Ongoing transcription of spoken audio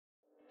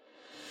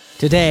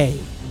Today,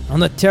 on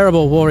the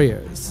Terrible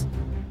Warriors,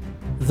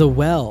 the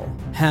well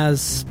has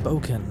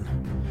spoken.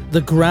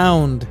 The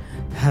ground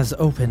has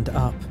opened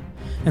up.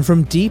 And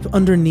from deep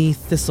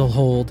underneath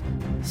Thistlehold,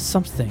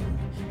 something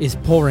is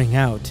pouring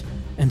out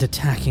and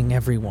attacking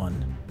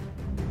everyone.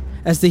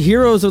 As the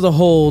heroes of the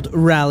Hold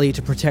rally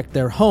to protect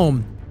their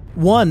home,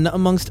 one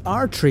amongst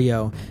our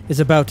trio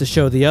is about to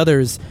show the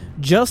others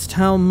just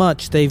how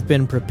much they've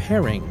been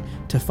preparing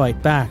to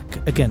fight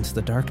back against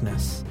the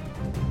darkness.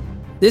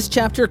 This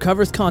chapter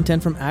covers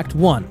content from Act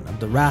 1 of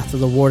the Wrath of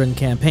the Warden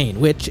campaign,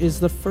 which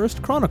is the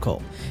first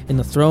chronicle in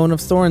the Throne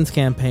of Thorns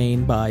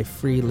campaign by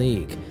Free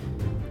League.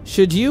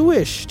 Should you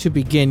wish to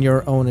begin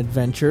your own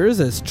adventures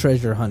as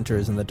treasure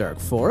hunters in the Dark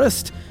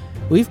Forest,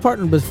 we've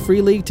partnered with Free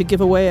League to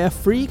give away a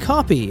free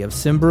copy of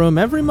Symbaroum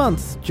every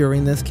month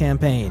during this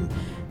campaign.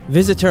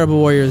 Visit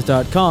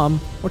TerribleWarriors.com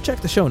or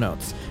check the show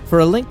notes for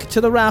a link to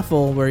the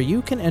raffle where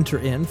you can enter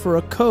in for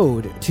a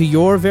code to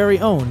your very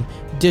own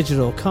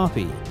digital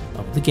copy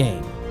of the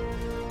game.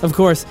 Of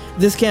course,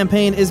 this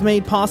campaign is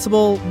made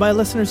possible by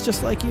listeners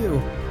just like you,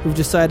 who've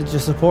decided to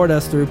support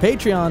us through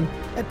Patreon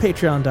at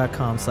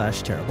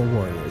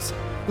patreon.com/terriblewarriors.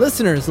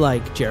 Listeners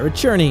like Jared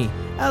Cherney,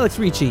 Alex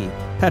Ricci,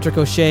 Patrick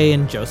O'Shea,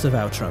 and Joseph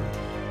Outram.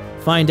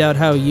 Find out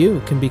how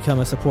you can become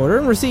a supporter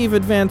and receive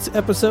advanced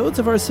episodes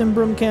of our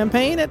Symbaroum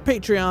campaign at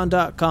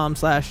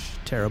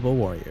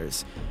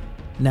patreon.com/terriblewarriors.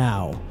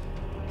 Now,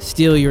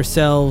 steel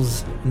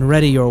yourselves and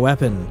ready your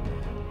weapon.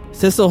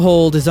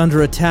 Thistlehold is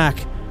under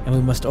attack, and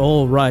we must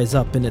all rise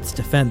up in its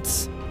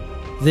defense.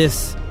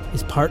 This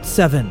is Part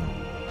 7,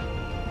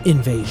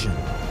 Invasion.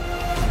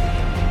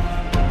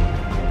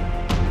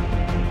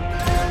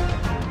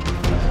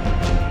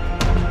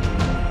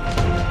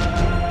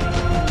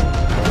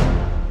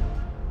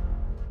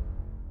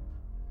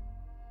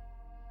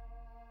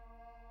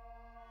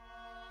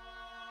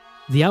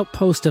 The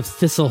outpost of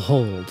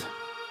Thistlehold,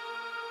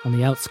 on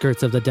the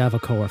outskirts of the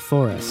Davokor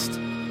Forest,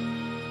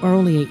 are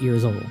only 8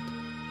 years old.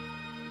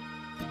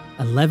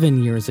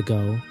 11 years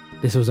ago,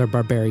 this was our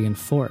barbarian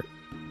fort,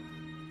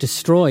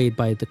 destroyed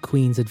by the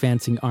Queen's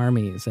advancing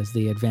armies as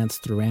they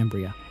advanced through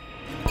Ambria.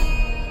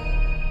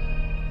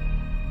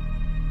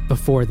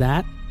 Before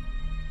that,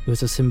 it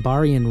was a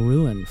Symbarian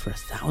ruin for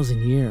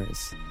 1,000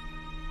 years.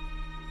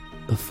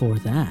 Before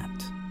that...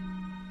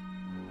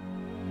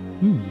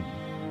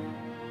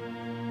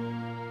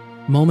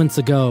 Moments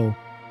ago,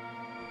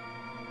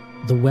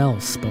 the well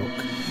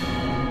spoke.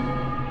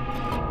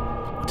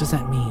 What does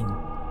that mean?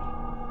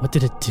 What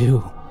did it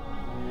do?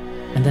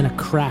 And then a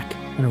crack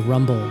and a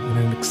rumble and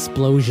an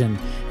explosion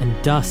and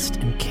dust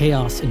and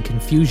chaos and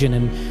confusion,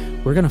 and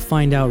we're gonna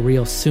find out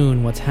real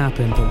soon what's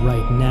happened, but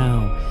right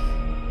now,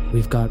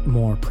 we've got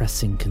more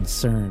pressing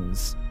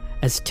concerns.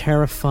 As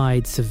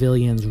terrified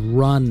civilians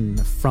run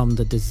from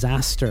the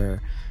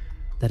disaster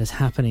that is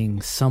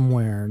happening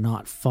somewhere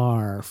not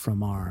far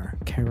from our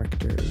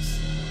characters.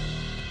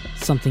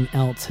 Something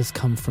else has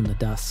come from the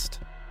dust.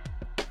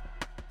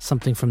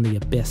 Something from the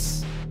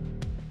abyss.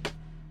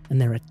 And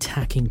they're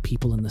attacking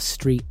people in the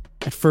street.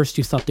 At first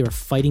you thought they were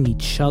fighting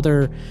each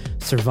other,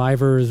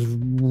 survivors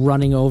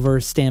running over,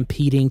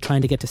 stampeding,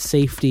 trying to get to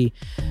safety.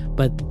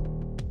 But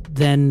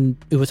then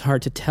it was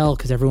hard to tell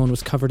because everyone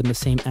was covered in the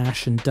same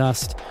ash and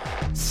dust.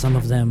 Some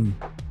of them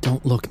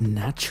don't look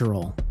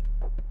natural.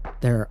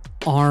 Their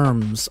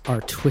arms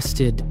are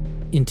twisted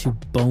into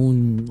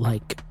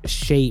bone-like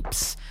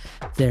shapes.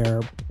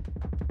 Their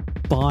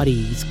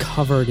bodies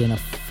covered in a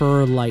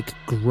fur-like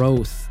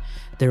growth.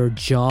 Their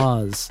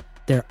jaws,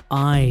 their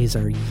eyes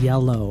are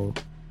yellow.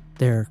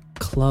 Their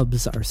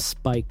clubs are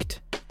spiked.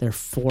 Their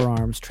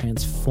forearms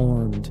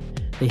transformed.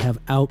 They have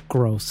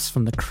outgrowths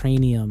from the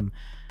cranium.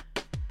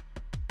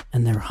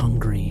 And they're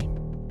hungry.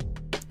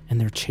 And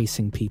they're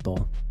chasing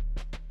people.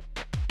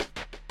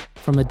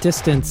 From a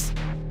distance,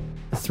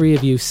 the three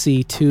of you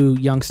see two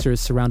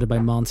youngsters surrounded by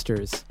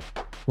monsters.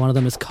 One of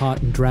them is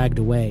caught and dragged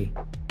away.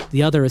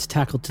 The other is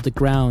tackled to the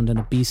ground and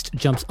a beast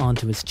jumps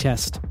onto his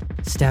chest,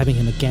 stabbing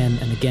him again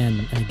and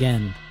again and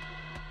again.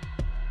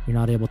 You're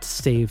not able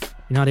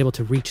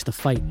to reach the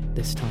fight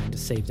this time to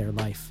save their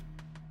life.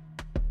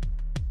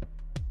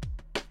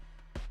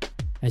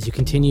 As you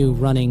continue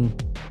running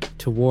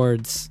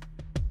towards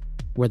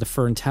where the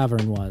Fern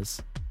Tavern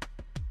was,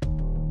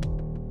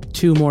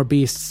 two more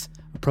beasts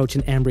approach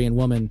an Ambrian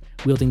woman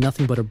wielding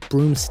nothing but a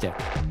broomstick,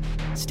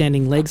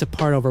 standing legs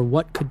apart over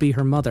what could be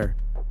her mother.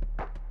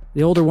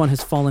 The older one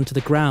has fallen to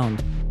the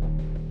ground,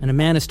 and a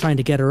man is trying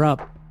to get her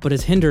up, but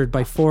is hindered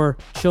by 4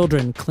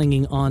 children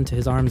clinging on to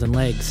his arms and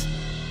legs.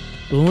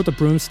 The one with the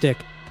broomstick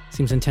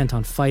seems intent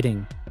on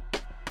fighting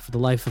for the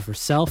life of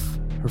herself,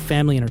 her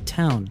family, and her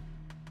town.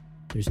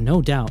 There's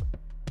no doubt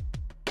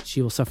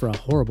she will suffer a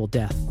horrible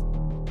death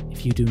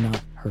if you do not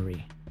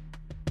hurry.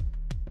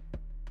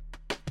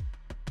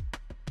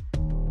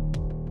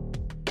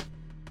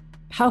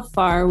 How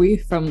far are we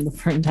from the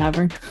Fern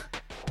Tavern?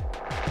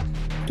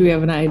 Do we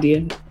have an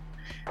idea?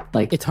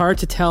 Like, it's hard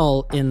to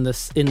tell in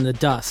the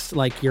dust.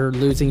 Like, you're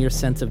losing your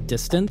sense of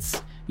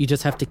distance. You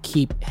just have to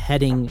keep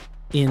heading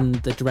in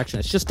the direction.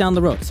 It's just down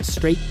the road. It's a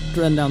straight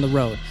run down the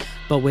road.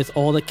 but with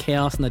all the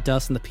chaos and the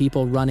dust and the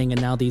people running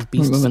and now these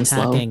beasts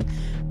attacking,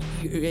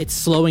 it's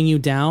slowing you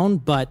down.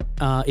 But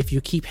if you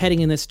keep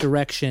heading in this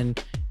direction,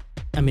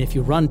 I mean, if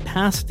you run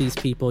past these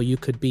people, you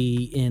could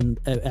be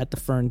at the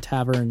Fern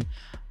Tavern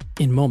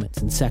in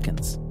moments, in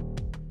seconds.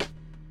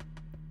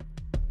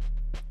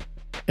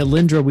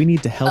 Elindra, we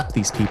need to help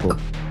these people.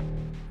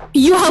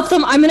 You help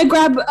them. I'm going to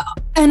grab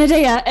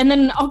Anadea, and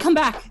then I'll come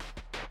back.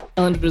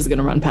 Elindra's going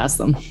to run past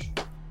them.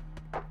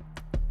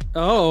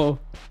 Oh.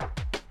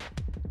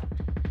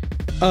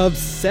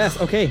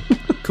 Obsessed. Okay.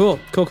 Cool.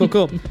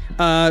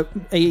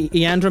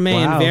 Iandra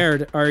May and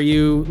Verd, are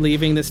you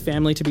leaving this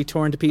family to be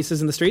torn to pieces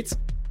in the streets?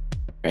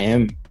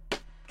 If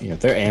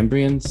they're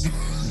Ambrians,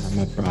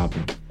 not my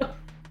problem.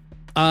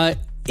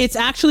 It's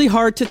actually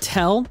hard to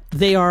tell.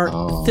 They are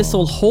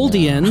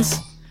Thistleholdians,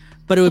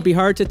 but it would be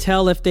hard to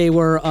tell if they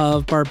were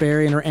of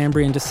barbarian or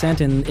Ambrian descent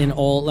in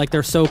all, like,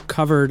 they're so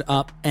covered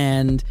up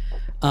and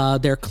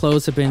their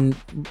clothes have been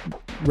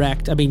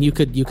wrecked. I mean, you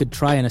could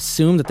try and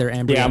assume that they're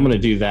Ambrian. Yeah, I'm going to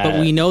do that. But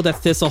we know that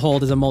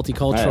Thistlehold is a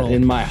multicultural.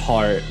 In my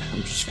heart,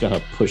 I'm just going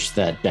to push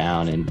that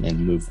down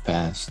and move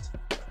past.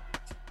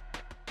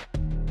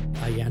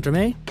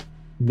 Yandrame?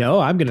 No,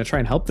 I'm going to try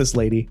and help this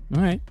lady.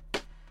 All right.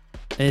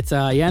 It's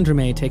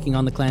Yandrame taking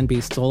on the clan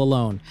beasts all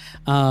alone.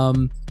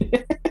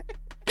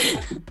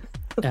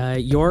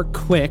 You're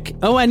quick.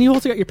 Oh, and you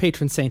also got your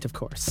patron saint, of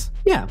course.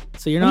 Yeah.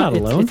 So you're not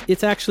alone.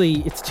 It's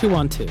actually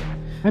 2-on-2.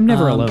 I'm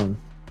never alone.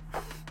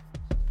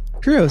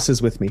 Kryos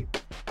is with me.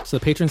 So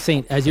the patron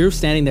saint, as you're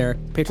standing there,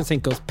 patron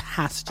saint goes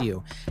past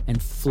you and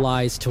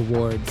flies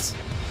towards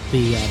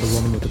the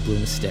woman with the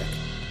broomstick.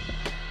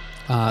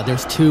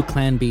 There's 2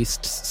 clan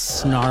beasts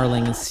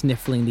snarling and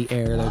sniffling the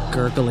air. They're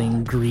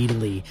gurgling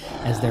greedily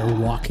as they're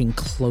walking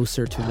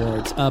closer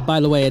towards.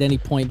 By the way, at any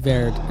point,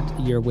 Verd,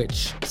 your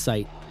witch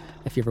sight,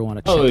 if you ever want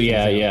to check. Oh,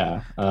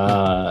 yeah.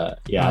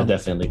 I'll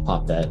definitely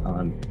pop that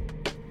on.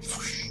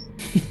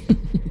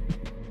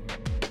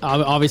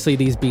 Obviously,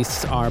 these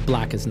beasts are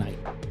black as night.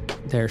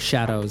 They're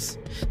shadows.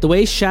 The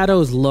way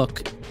shadows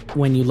look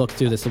when you look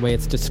through this, the way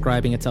it's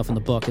describing itself in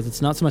the book, is it's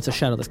not so much a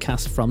shadow that's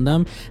cast from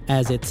them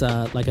as it's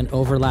like an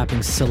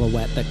overlapping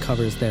silhouette that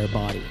covers their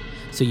body.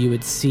 So you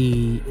would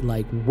see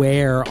like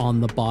where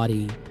on the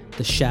body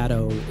the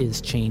shadow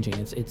is changing.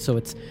 It's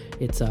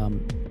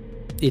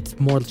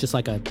more just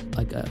like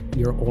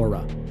your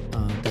aura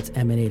that's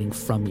emanating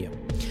from you.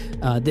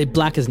 They're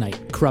black as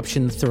night,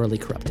 corruption, thoroughly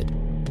corrupted.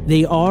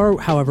 They are,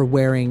 however,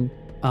 wearing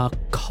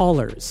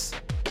collars,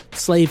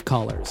 slave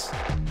collars,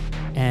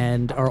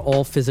 and are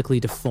all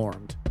physically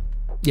deformed.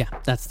 Yeah,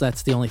 that's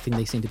the only thing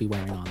they seem to be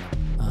wearing on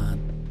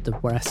them. The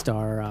rest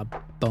are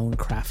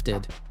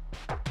bone-crafted,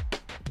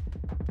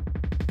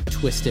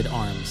 twisted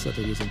arms that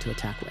they're using to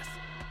attack with.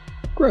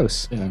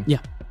 Gross. Yeah.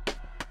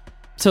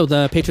 So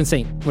the patron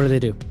saint, what do they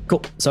do?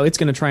 Cool. So it's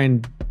going to try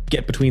and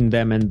get between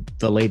them and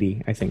the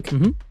lady, I think.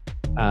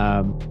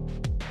 Mm-hmm.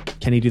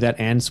 Can he do that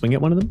and swing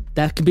at one of them?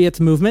 That could be its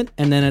movement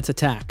and then its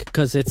attack,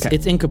 because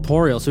it's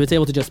incorporeal, so it's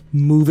able to just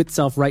move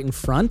itself right in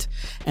front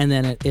and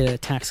then it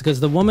attacks. Because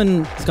the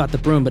woman's got the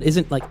broom but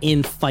isn't like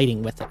in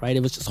fighting with it, right?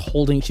 It was just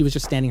she was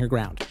just standing her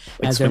ground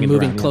as they're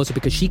moving closer,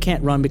 because she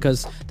can't run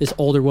because this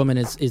older woman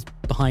is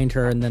behind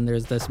her, and then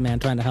there's this man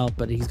trying to help,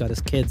 but he's got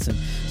his kids, and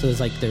so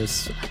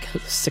there's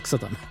 6 of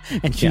them,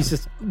 and she's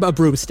just a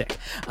broomstick.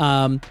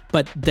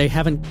 But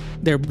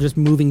they're just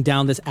moving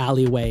down this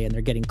alleyway and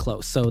they're getting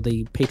close. So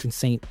the patron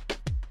saint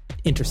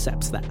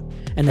intercepts that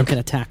and then can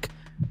attack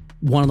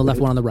one on the left,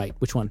 one on the right.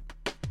 Which one?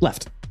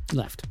 Left.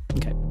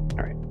 Okay. All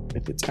right.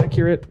 If it's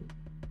accurate.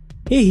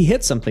 Hey, he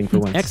hit something for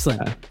once.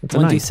 Excellent. That's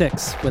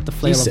 1d6 with the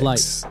flail D6. of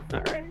light.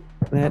 All right.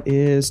 That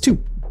is 2.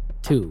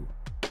 2.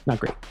 Not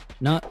great.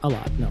 Not a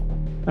lot, no.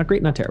 Not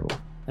great, not terrible.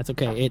 That's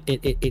okay.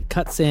 It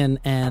cuts in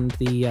and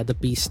the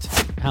beast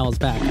howls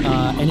back.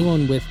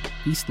 Anyone with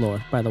beast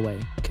lore, by the way,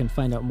 can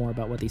find out more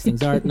about what these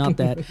things are. Not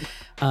that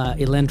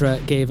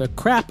Elindra gave a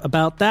crap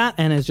about that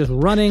and is just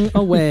running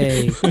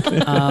away.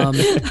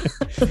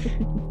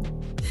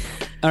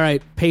 All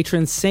right,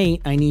 patron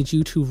saint, I need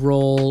you to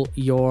roll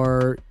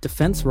your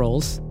defense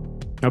rolls.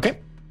 Okay.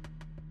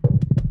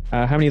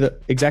 How many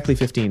exactly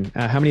 15.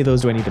 How many of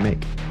those do I need to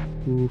make?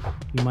 Ooh,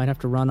 you might have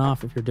to run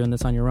off if you're doing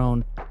this on your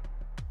own.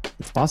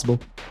 It's possible.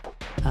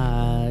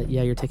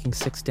 Yeah, you're taking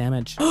 6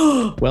 damage.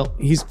 Well,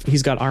 he's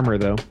got armor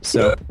though,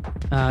 so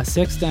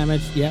 6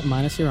 damage. Yeah,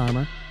 minus your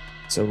armor.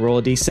 So roll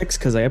a d6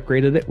 because I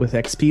upgraded it with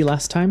XP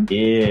last time.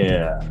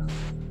 Yeah.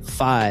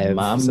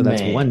 5. So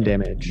that's 1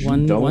 damage.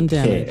 One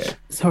damage. Care.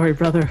 Sorry,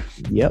 brother.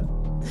 Yep.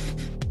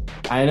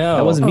 I know.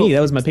 That wasn't me.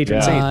 That was my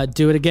patron saint.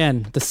 Do it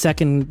again. The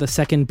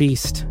second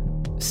beast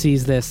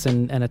sees this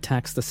and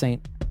attacks the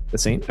saint. The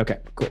saint? Okay,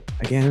 cool.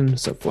 Again,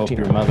 so 14.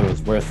 Hope your mother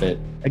was worth it.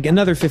 Again,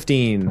 another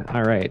 15.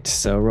 All right,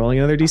 so rolling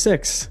another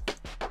d6.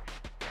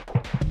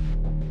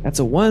 That's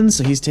a 1,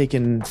 so he's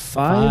taken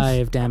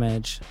 5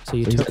 damage. So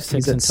you took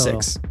 6 in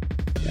total. 6.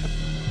 Yeah.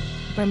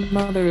 My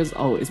mother is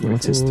always worth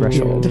What's it. his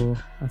threshold? Ooh,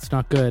 that's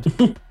not good.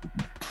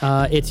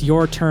 It's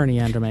your turn,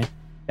 Yandrame.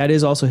 That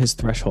is also his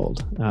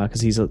threshold because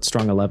he's a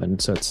strong 11.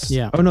 So it's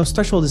Oh no,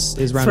 threshold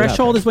is rounded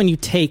Threshold up, is when you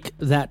take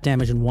that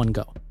damage in one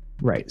go.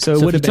 right. So it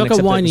So would if you have been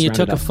took a 1 and except you that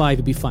took a it's 5,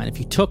 you'd be fine. If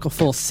you took a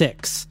full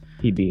 6, rounded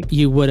up. He'd be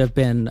you would have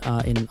been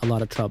in a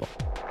lot of trouble.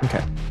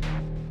 okay.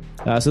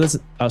 So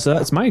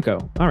that's my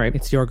go. All right.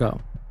 It's your go.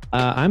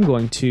 I'm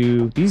going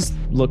to. These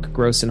look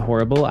gross and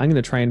horrible. I'm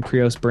going to try and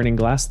Prios Burning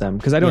Glass them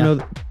because I don't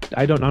know.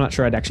 I'm not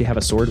sure I'd actually have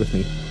a sword with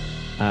me.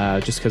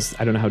 Just because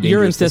I don't know how dangerous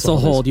You're in this Thistle all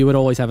is. Hold. You would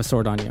always have a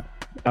sword on you.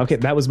 Okay,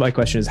 that was my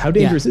question: is how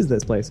dangerous is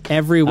this place?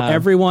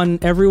 Everyone.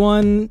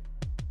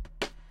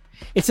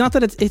 It's not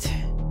that It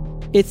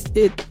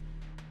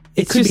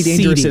it's could be just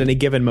dangerous seedy. at any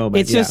given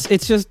moment.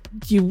 It's just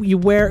you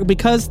wear,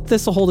 because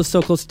Thistle Hold is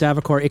so close to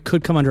Davokor, it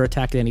could come under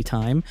attack at any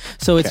time.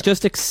 So it's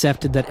just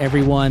accepted that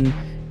everyone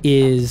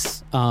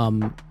is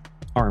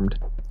armed.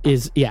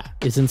 Is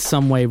in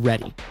some way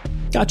ready.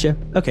 Gotcha.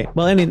 Okay.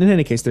 Well, in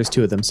any case, there's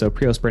 2 of them. So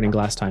Prios Burning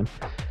Glass time.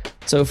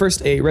 So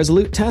first, a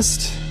Resolute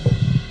test.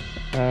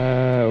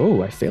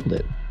 I failed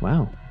it.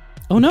 Wow.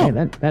 Oh no.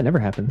 Okay, that never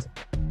happens.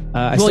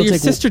 Your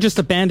sister just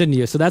abandoned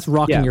you, so that's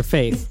rocking your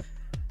faith.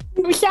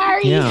 I'm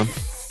sorry. Yeah.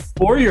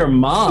 Or your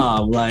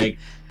mom, like.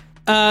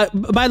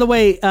 By the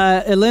way,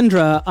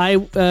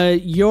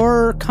 Elindra,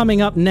 you're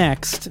coming up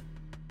next.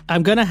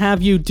 I'm gonna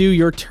have you do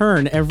your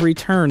turn every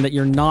turn that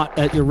you're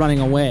running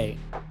away,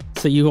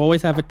 so you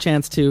always have a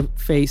chance to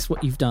face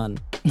what you've done.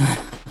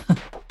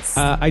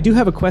 I do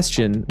have a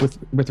question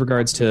with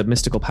regards to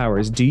mystical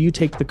powers. Do you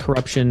take the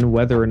corruption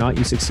whether or not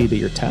you succeed at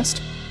your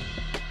test?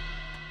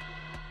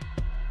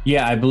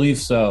 Yeah, I believe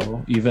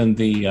so. Even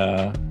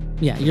the.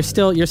 You're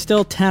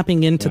still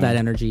tapping into that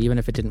energy, even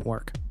if it didn't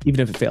work.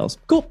 Even if it fails.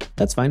 Cool.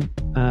 That's fine.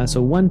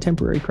 So 1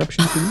 temporary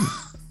corruption for me.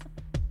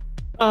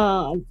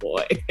 Oh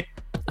boy.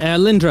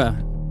 Lindra,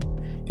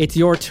 it's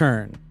your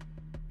turn.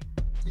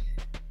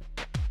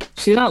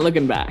 She's not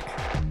looking back.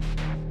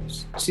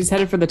 She's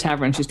headed for the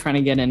tavern. She's trying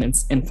to get in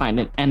and find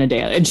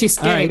Anadea. And she's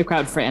scanning the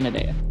crowd for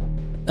Anadea.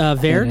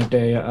 Ver?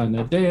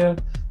 Anadea.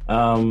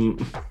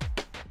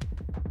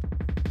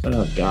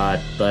 Oh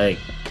God, like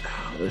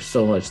there's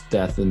so much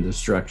death and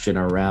destruction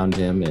around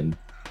him, and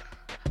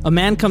a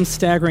man comes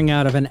staggering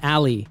out of an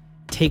alley,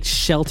 takes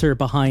shelter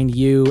behind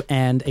you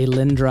and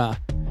Elindra.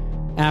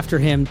 After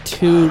him,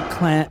 2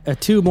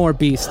 more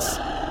beasts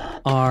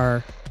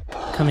are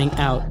coming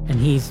out, and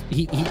he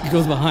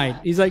goes behind.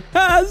 He's like,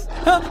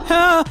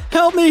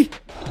 help me!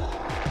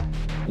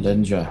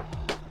 Lindra.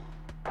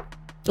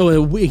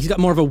 Oh, he's got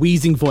more of a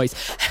wheezing voice.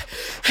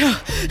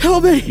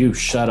 Help me! You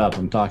shut up!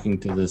 I'm talking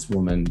to this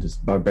woman, this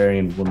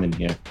barbarian woman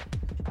here.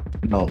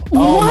 No.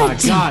 Oh my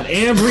God,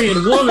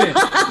 Ambrian woman!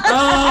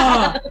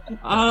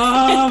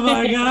 Oh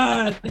my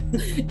God!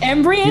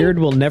 Ambrian? Beard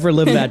will never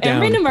live that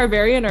down. Ambrian and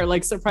Barbarian are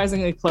like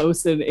surprisingly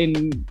close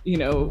in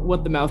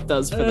what the mouth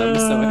does for them.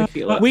 So I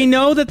feel like we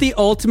know that the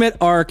ultimate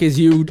arc is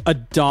you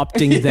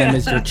adopting them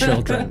as your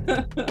children.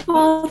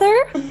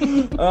 Father?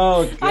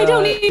 Oh God. I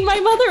don't need my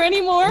mother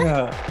anymore.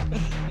 Yeah.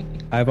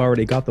 I've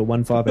already got the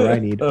one father I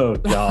need. Oh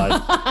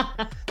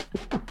God.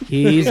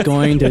 He's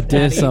going to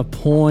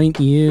disappoint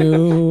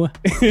you.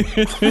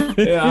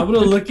 Yeah, I'm gonna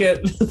look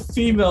at the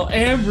female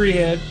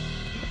Ambrian,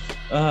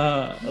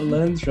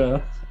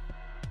 Alendra,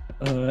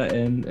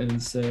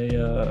 and say,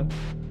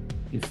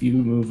 if you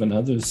move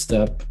another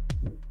step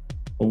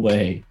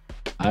away,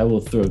 I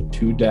will throw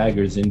 2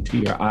 daggers into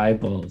your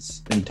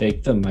eyeballs and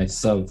take them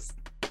myself.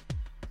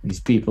 These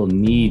people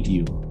need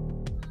you.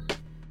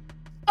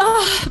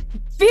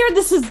 Fear,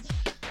 this is.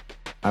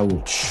 I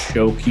will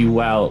choke you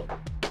out.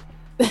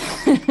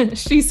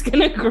 She's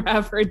gonna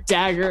grab her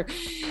dagger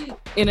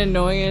in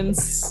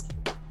annoyance,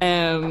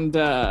 and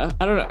I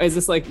don't know. Is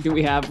this like? Do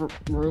we have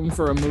room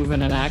for a move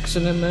and an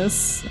action in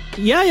this?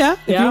 Yeah.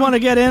 If you want to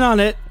get in on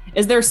it.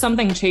 Is there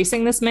something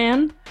chasing this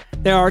man?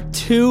 There are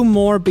 2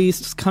 more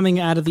beasts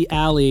coming out of the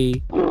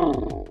alley,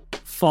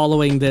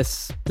 following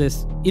this.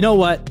 You know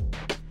what?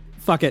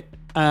 Fuck it.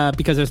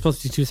 Because there's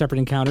supposed to be 2 separate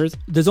encounters.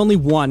 There's only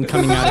 1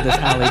 coming out of this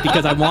alley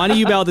because I wanted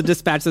you to be able to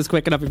dispatch this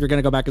quick enough if you're going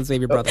to go back and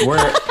save your brother.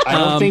 I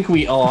don't think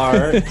we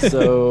are,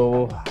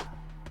 so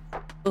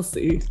We'll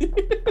see.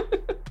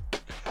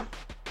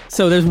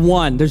 So there's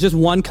just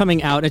 1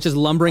 coming out. It's just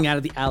lumbering out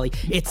of the alley.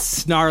 It's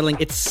snarling.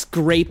 It's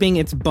scraping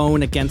its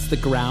bone against the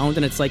ground,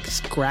 and it's like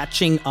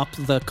scratching up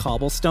the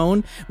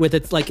cobblestone with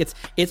its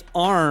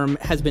arm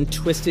has been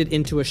twisted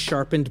into a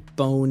sharpened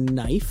bone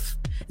knife.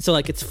 So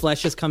like its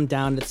flesh has come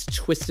down, and it's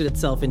twisted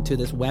itself into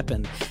this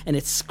weapon, and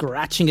it's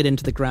scratching it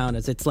into the ground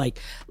as it's like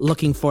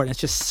looking for it. And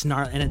it's just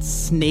snarling, and its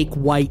snake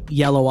white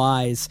yellow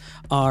eyes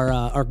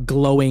are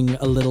glowing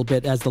a little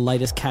bit as the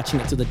light is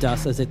catching it to the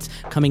dust as it's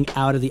coming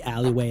out of the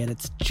alleyway, and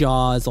its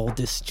jaws all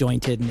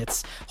disjointed, and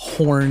its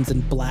horns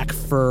and black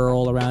fur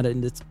all around it,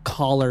 and its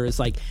collar is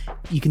like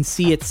you can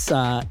see it's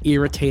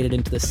irritated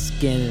into the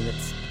skin, and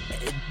it's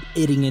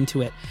eating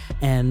into it.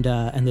 And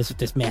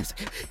this man's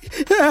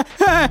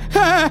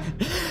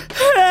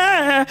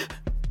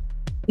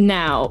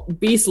Now,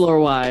 beast lore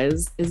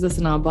wise, is this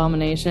an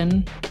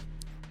abomination?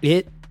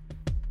 It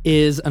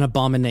is an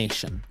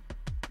abomination.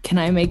 Can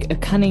I make a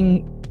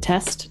cunning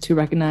test to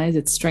recognize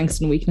its strengths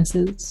and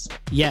weaknesses?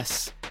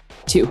 Yes.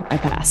 2. I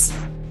pass.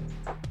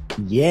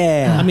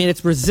 Yeah. I mean,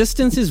 its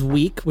resistance is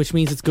weak, which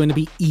means it's going to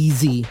be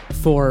easy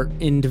for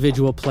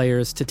individual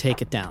players to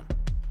take it down.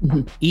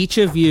 Mm-hmm. Each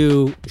of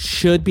you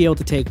should be able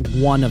to take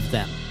one of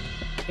them.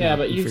 Yeah,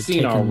 but If you've you're seen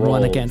taking our rolls.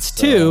 one against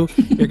so- 2,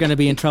 you're going to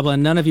be in trouble,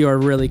 and none of you are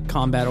really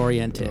combat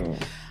oriented. Oh.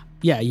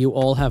 Yeah, you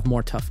all have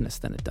more toughness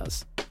than it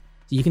does.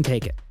 You can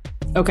take it.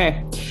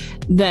 Okay.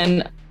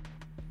 Then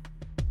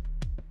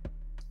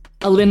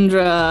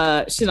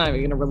Alindra, she's not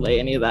even going to relay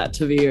any of that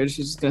to Veer.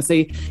 She's just going to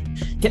say,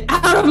 "Get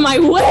out of my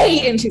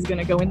way!" And she's going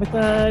to go in with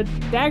a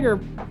dagger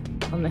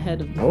on the head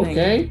of the thing.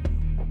 Okay.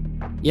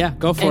 Yeah,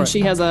 go for And it.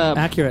 she has a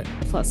Accurate.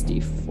 plus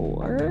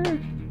D4.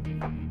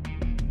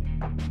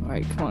 All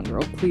right, come on,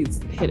 girl. Please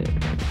hit it.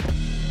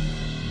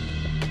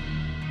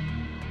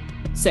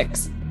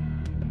 6.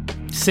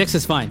 6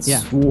 is fine.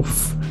 Yeah.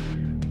 Oof.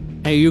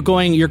 Hey, you're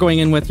going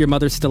in with your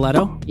mother's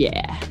stiletto?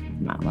 Yeah.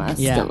 Mama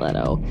Yeah.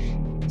 stiletto.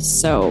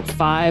 So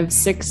 5,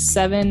 6,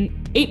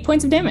 7, 8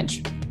 points of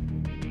damage.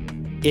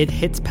 It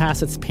hits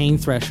past its pain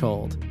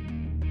threshold.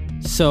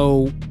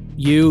 So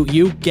you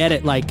get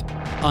it like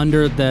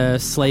under the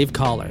slave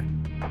collar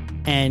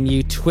and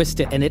you twist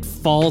it and it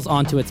falls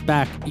onto its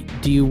back.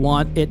 Do you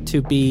want it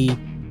to be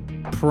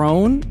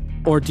prone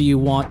or do you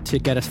want to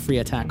get a free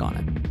attack on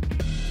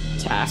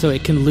it? Attack. So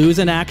it can lose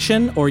an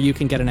action or you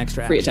can get an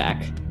extra Free action.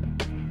 attack.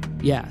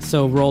 Yeah,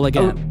 so roll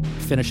again.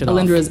 Finish it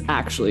Alindra off. is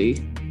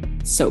actually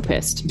so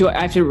pissed. Do I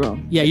have to roll?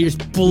 Yeah, your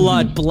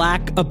blood,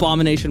 black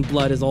abomination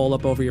blood is all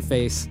up over your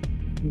face.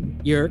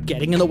 You're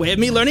getting in the way of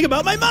me learning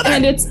about my mother.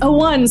 And it's a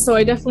 1, so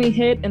I definitely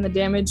hit, and the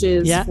damage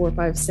is Yeah. 4,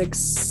 5,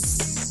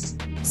 6,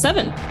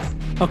 7.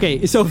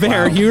 Okay, so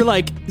Ver, you're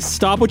like,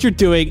 stop what you're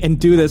doing and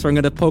do this, or I'm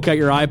going to poke out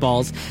your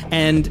eyeballs.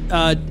 And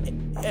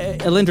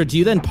Alindra, do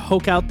you then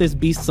poke out this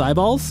beast's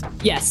eyeballs?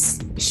 Yes.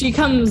 She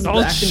comes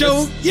I'll back and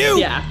show just- you.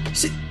 Yeah.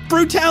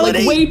 Brutality.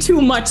 Like, way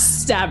too much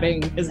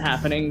stabbing is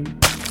happening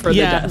for the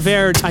Yeah, death.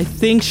 Ver, I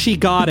think she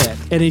got it.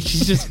 And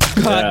she's just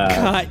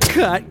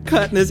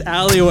cut in this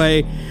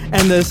alleyway.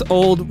 And this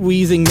old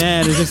wheezing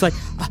man is just like...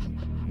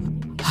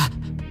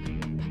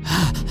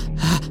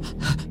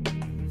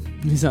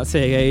 He's not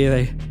saying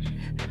anything.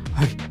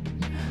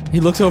 He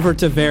looks over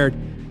to Ver.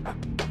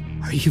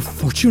 Are you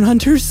fortune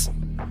hunters?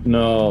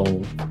 No,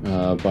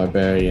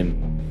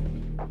 barbarian.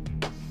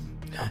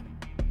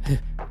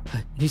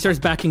 He starts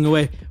backing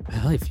away.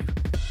 Well, if you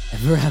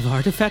ever have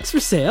artifacts for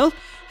sale,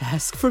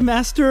 ask for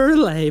Master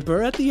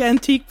Labor at the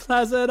Antique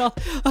Plaza and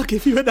I'll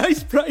give you a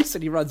nice price.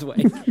 And he runs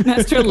away.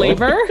 Master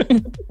Labor?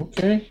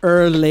 Okay.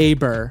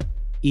 Labor.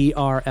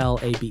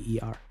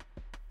 Erlaber.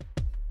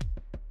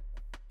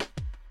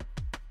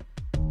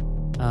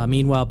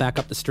 Meanwhile, back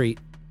up the street.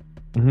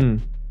 Mm-hmm.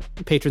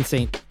 Patron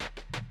Saint. You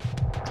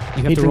have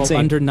to Patron roll Saint.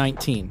 under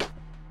 19.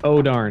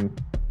 Oh, darn.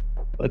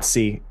 Let's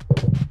see.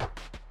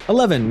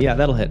 11. Yeah,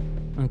 that'll hit.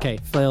 Okay,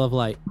 Flail of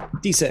Light.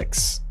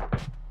 D6.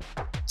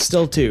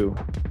 Still 2.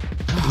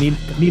 Need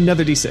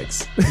another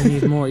D6. You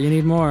need more. You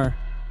need more.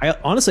 I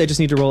just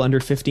need to roll under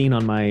 15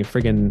 on my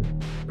friggin'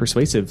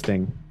 persuasive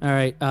thing. All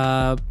right.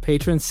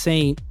 Patron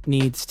Saint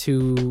needs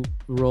to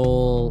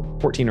roll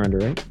 14 or under,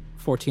 right?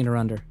 14 or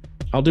under.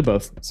 I'll do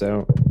both.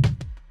 So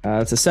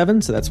it's a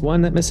 7, so that's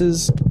 1 that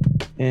misses,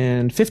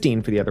 and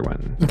 15 for the other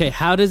one. Okay,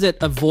 how does it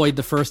avoid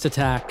the first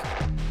attack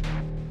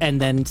and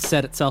then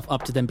set itself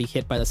up to then be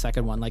hit by the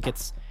second one? Like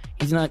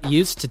he's not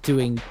used to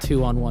doing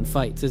 2-on-1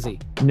 fights, is he?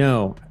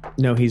 No,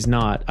 he's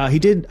not. I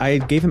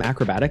gave him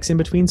acrobatics in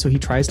between, so he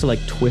tries to like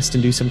twist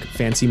and do some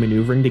fancy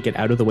maneuvering to get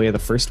out of the way of the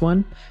first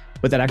one,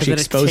 but that actually Then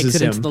it exposes takes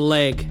it him. into the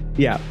leg,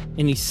 Yeah,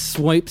 and he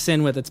swipes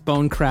in with its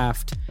bone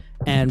craft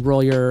and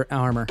roll your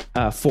armor.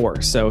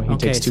 4, so he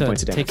takes 2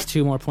 points of It damage. takes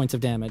 2 more points of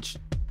damage.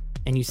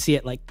 And you see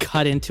it like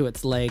cut into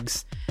its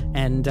legs,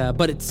 and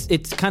but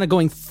it's kind of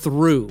going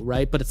through,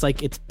 right? But it's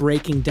like it's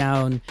breaking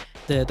down.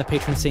 The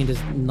Patron Saint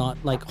is not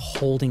like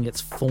holding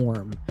its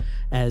form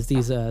as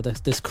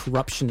this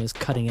corruption is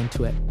cutting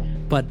into it.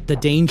 But the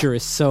danger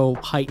is so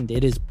heightened;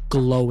 it is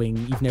glowing.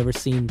 You've never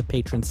seen the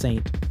Patron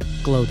Saint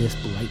glow this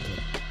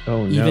brightly.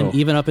 Oh no!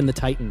 Even up in the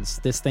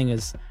Titans, this thing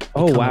is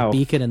Oh, become wow. a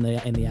beacon in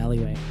the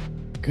alleyway.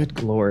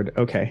 Good lord.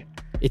 Okay,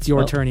 It's your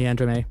Well- turn,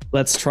 Androme.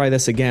 let's try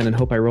this again and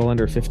hope I roll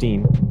under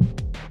 15.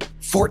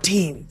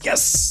 14.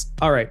 Yes.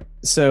 All right.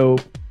 So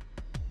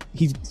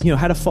he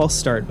had a false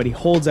start, but he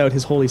holds out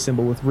his holy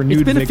symbol with renewed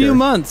It's been vigor. a few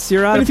months.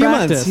 You're out Been a of few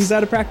practice. months. He's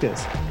out of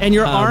practice. And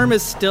your arm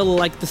is still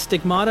like the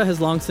stigmata has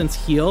long since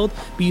healed,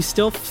 but you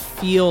still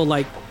feel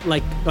like a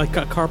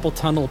carpal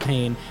tunnel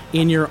pain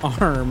in your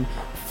arm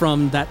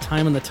from that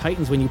time in the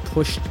Titans when you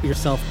pushed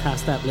yourself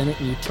past that limit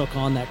and you took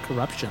on that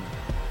corruption.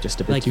 Just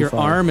a bit Like too your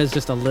far. arm is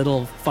just a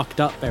little fucked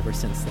up ever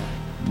since then.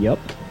 Yep.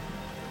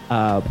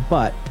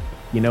 But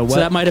you know what? So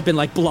that might have been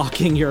like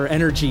blocking your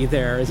energy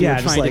there as you Yeah,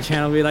 were just trying like, to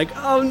channel, be like,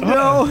 oh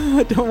no,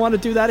 I don't want to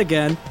do that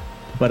again.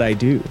 But I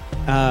do.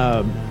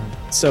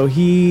 So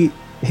he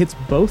hits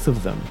both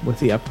of them with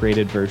the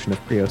upgraded version of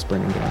Prios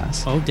Burning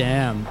Glass. Oh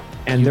damn.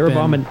 And You've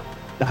they're been-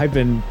 I've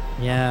been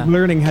Yeah.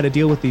 learning how to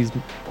deal with these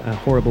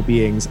horrible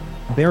beings.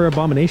 They're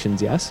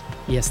abominations, yes?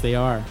 Yes, they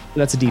are.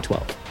 That's a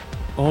D12.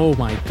 Oh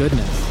my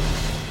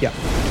goodness. Yeah.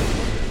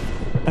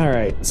 All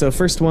right. So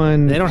first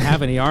one. They don't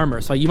have any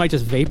armor, so you might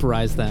just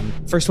vaporize them.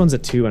 First one's a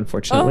 2,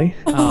 unfortunately.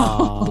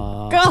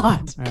 Oh,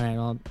 God. All right.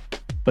 Well,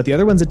 But the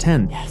other one's a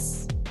 10.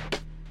 Yes.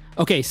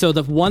 okay, so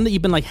the one that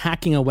you've been like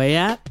hacking away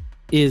at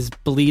is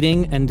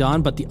bleeding and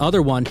done, but the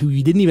other one, who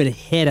you didn't even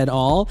hit at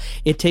all,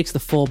 it takes the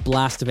full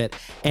blast of it,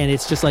 and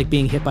it's just like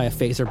being hit by a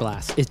phaser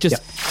blast. It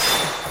just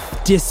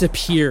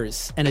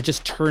disappears, and it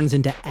just turns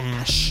into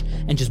ash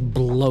and just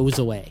blows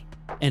away,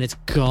 and it's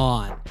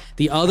gone.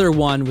 The other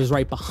one was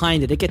right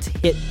behind it. It gets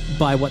hit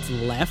by what's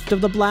left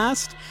of the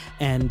blast,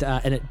 and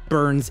it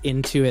burns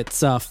into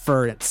its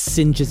fur, and it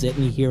singes it,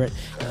 and you hear it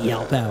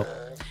yelp out.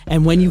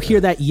 And when you hear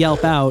that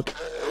yelp out,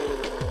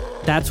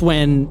 that's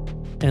when,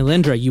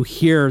 Elindra, you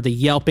hear the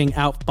yelping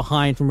out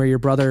behind from where your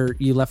brother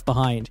you left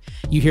behind.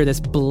 You hear this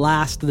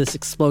blast, this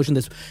explosion,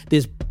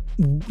 this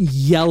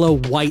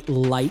yellow-white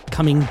light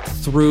coming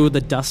through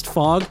the dust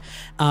fog,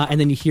 and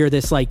then you hear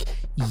this like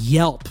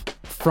yelp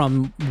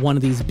from one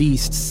of these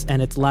beasts,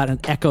 and it's loud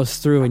and echoes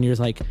through, and you're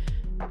just like,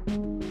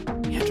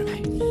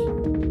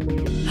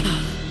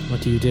 Yandrame,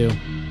 what do you do?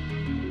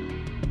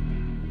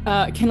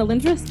 Can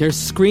Elindra? There's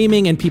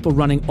screaming and people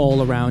running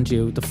all around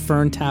you. The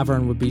Fern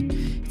Tavern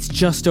it's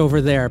just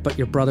over there, but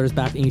your brother's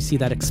back, and you see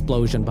that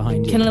explosion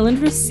behind you. Can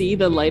Elindra see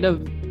the light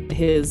of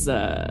his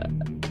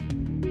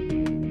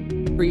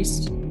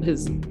priest,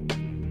 his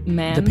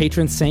man? The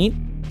patron saint?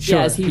 Sure.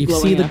 Yeah, is he you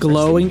glowing see the after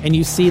glowing, and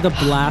you see the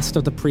blast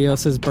of the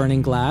Prios's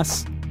burning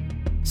glass.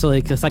 So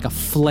like it's like a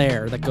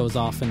flare that goes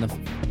off in the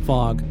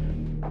fog.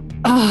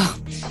 Oh,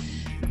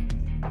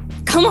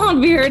 come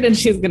on, Beard, and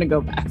she's gonna go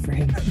back for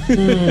him.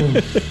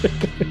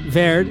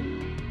 Verd,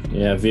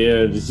 Yeah,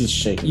 Veer, he's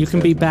shaking. you can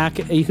be back.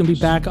 You can be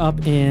back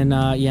up in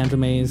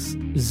Yandrame's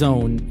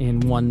zone in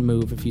one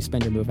move if you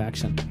spend your move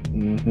action.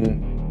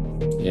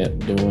 Mm-hmm. Yeah,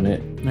 doing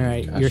it. All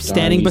right, Gosh you're darn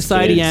standing these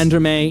beside kids.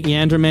 Yandrame.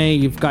 Yandrame,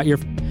 you've got your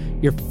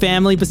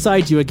family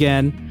beside you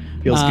again.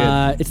 Feels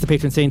good. It's the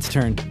patron saint's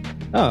turn.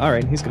 Oh, all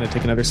right. He's going to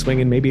take another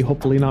swing and maybe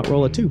hopefully not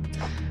roll a 2.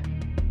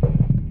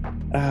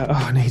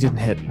 Oh, no, he didn't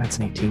hit. That's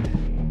an 18.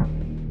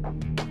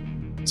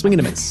 Swing and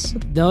a miss.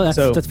 No,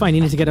 So- that's fine.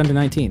 You need to get under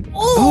 19.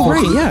 Oh,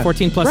 14, right, yeah.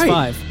 14 plus Right.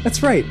 5.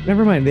 That's right.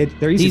 Never mind.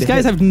 They're easy These to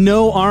guys hit. have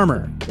no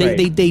armor.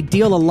 Right. They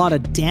deal a lot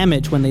of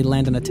damage when they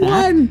land an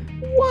attack.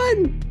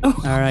 One. All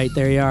right,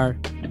 there you are.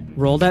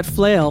 Roll that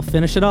flail.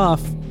 Finish it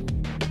off.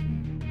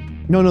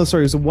 No,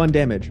 sorry. It was 1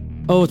 damage.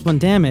 Oh, it's 1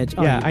 damage.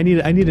 Oh, Yeah, I need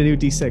a new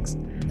D6.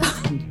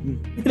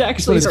 It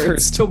actually This one is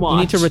hurts cursed. to you watch.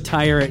 need to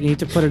retire it. You need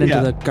to put it into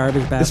Yeah. the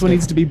garbage basket. This one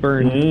needs to be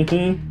burned.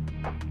 Mm-hmm.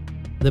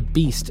 The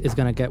beast is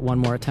going to get one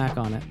more attack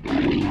on it.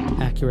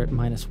 Accurate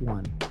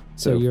 -1.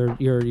 So So-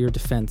 your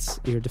defense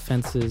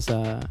is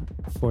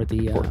for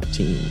the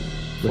 14.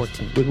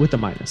 14 With the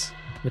minus.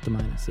 with the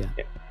minus. Yeah.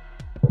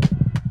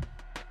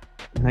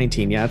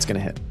 19. Yeah, it's going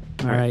to hit.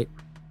 All right.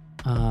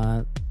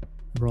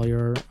 Roll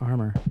your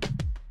armor.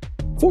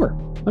 4.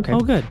 Okay. Oh,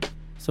 good.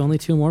 So only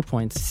 2 more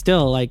points.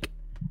 Still, like,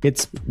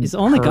 It's he's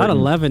only got hurting.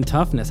 11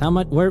 toughness. How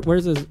much?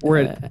 Where's his? We're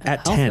at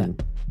health 10. then?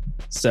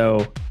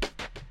 So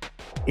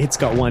it's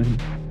got 1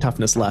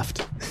 toughness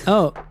left.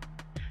 Oh,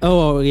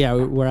 yeah.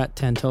 We're at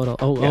 10 total.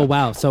 Oh, Yeah.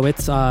 wow. So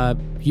it's it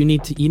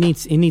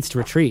needs to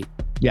retreat.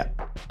 Yeah.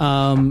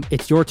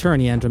 It's your turn,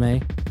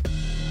 Yandrame.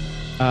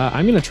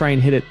 I'm going to try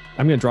and hit it.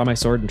 I'm going to draw my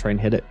sword and try and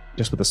hit it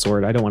just with a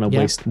sword. I don't want to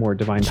Yeah. waste more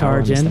divine power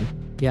on Charge this in. thing.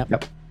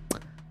 Yep.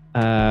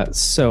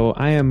 So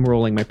I am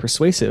rolling my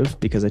persuasive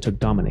because I took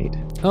dominate.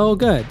 Oh,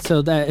 good.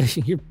 So that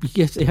you're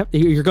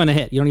going to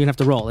hit. You don't even have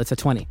to roll. It's a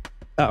 20.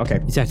 Oh, okay.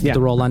 You just have to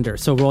roll under.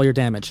 So roll your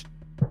damage.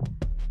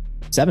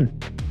 7.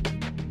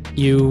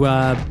 You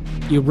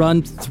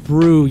run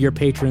through your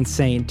patron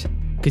saint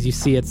because you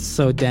see it's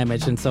so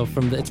damaged, and so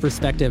from its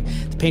perspective,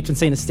 the patron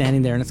saint is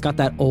standing there, and it's got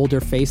that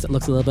older face that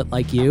looks a little bit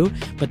like you.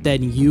 But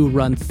then you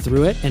run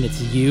through it, and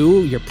it's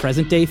your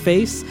present day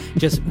face,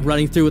 just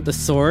running through with the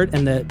sword,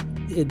 and the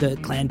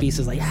clan beast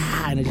is like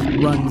and it just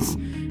runs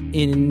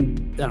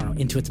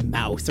into its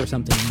mouth or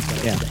something, into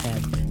the head,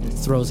 and it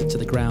throws it to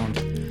the ground.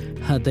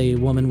 The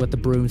woman with the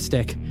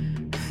broomstick.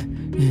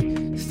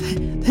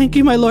 Thank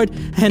you, my lord,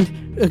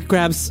 and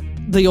grabs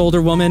the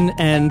older woman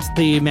and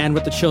the man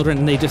with the children,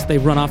 and they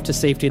run off to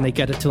safety, and they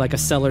get it to like a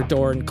cellar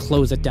door and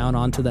close it down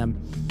onto them.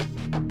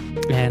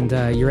 And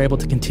you're able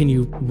to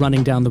continue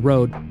running down the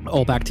road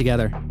all back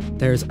together.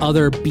 There's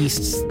other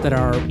beasts that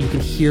you can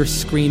hear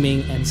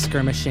screaming and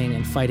skirmishing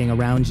and fighting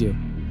around you.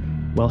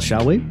 Well,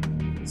 shall we?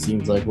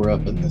 Seems like we're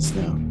up in this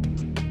now.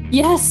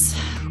 Yes.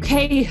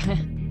 Okay.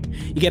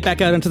 You get back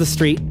out onto the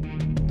street.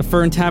 The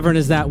Fern Tavern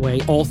is that way.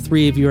 All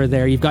 3 of you are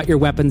there. You've got your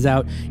weapons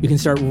out. You can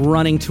start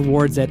running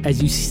towards it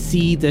as you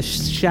see the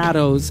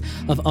shadows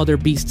of other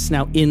beasts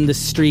now in the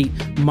street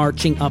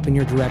marching up in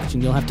your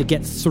direction. You'll have to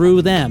get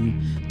through them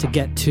to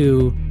get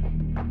to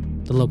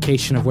the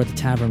location of where the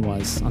tavern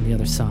was on the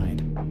other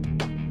side.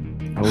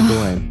 Oh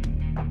boy.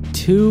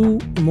 2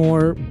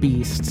 more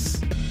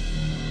beasts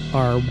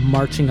are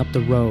marching up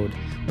the road,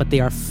 but they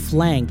are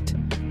flanked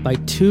by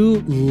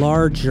 2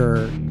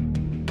 larger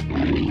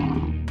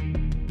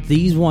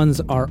These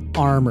ones are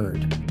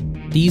armored.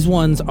 These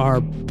ones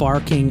are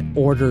barking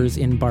orders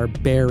in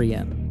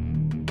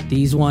barbarian.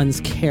 These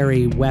ones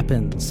carry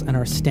weapons and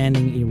are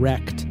standing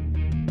erect.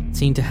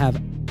 Seem to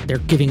have... They're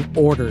giving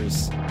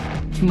orders.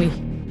 Can we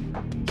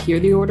hear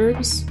the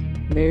orders,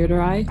 Verd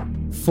or I?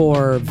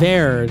 For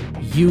Verd,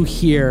 you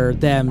hear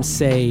them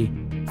say,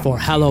 "For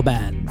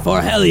Haloban, for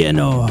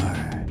Helianor."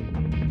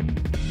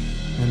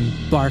 And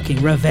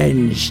barking,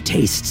 "Revenge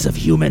tastes of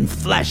human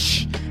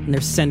flesh." And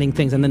they're sending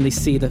things, and then they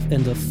see the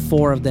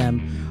four of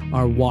them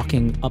are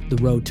walking up the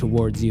road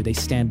towards you. They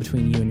stand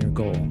between you and your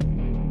goal.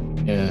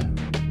 Yeah.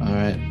 All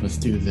right, let's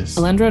do this.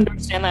 Elendra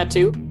understand that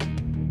too?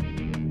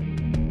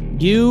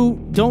 You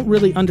don't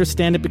really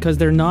understand it because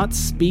they're not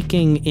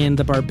speaking in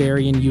the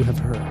barbarian you have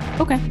heard.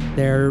 Okay.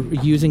 They're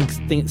using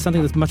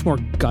something that's much more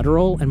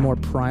guttural and more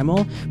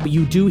primal, but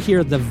you do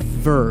hear the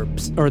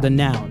verbs or the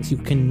nouns. You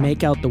can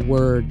make out the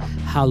word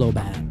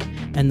Haloban.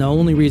 And the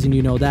only reason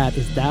you know that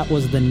is that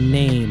was the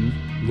name,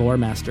 Lore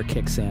Master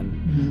kicks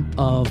in,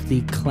 of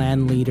the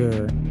clan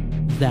leader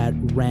that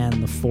ran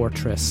the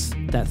fortress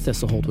that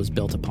Thistlehold was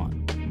built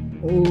upon.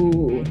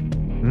 Ooh.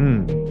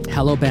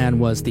 Haloban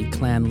was the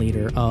clan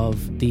leader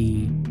of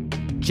the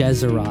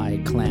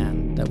Jezeri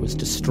clan that was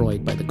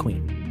destroyed by the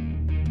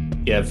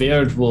queen. Yeah,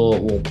 Verd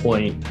will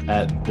point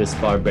at this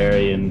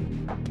barbarian.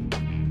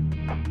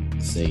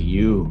 Say,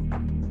 "You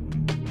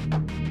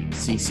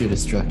cease your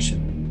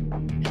destruction."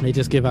 And they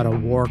just give out a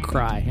war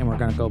cry, and we're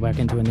going to go back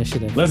into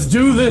initiative. Let's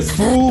do this,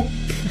 fool!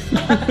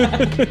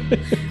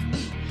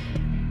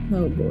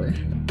 Oh boy.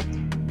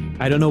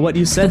 I don't know what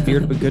you said,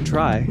 Beard, but good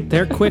try.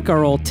 Their quick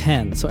are all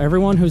 10, so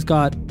everyone who's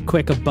got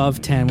quick above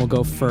 10 will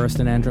go first,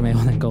 and Andromeda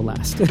will then go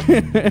last.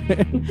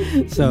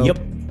 So, Yep,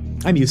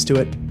 I'm used to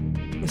it.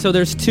 So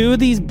there's two of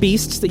these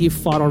beasts that you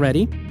fought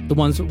already, the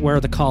ones that wear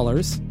the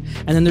collars,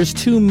 and then there's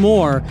two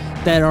more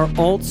that are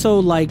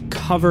also like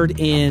covered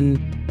in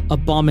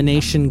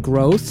abomination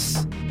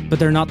growths, but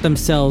they're not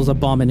themselves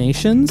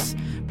abominations.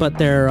 But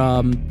they're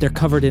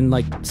covered in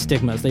like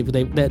stigmas.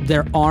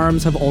 Their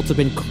arms have also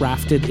been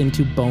crafted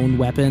into bone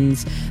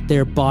weapons.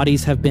 Their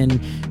bodies have been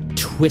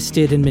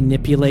twisted and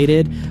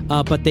manipulated,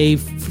 but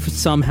they've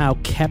somehow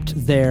kept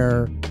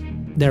their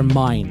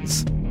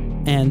minds,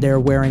 and they're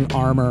wearing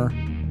armor,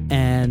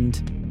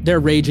 and they're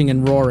raging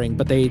and roaring.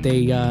 But they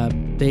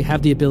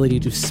have the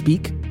ability to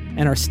speak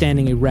and are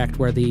standing erect,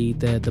 where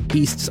the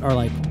beasts are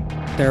like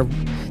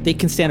they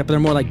can stand up, but they're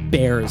more like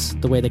bears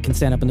the way they can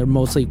stand up, and they're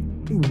mostly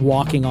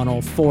walking on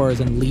all fours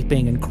and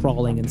leaping and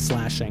crawling and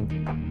slashing.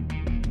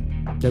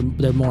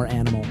 They're more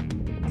animal.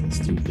 Let's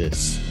do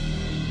this.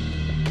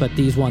 But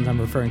these ones I'm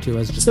referring to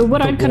as just So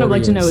what the I'd kind of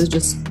like to know warriors. is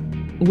just,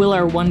 will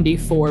our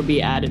 1d4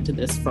 be added to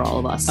this for all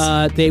of us?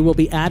 They will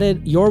be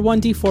added. Your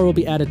 1d4 will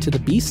be added to the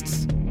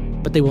beasts,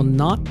 but they will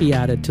not be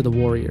added to the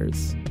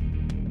warriors,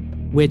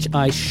 which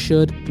I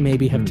should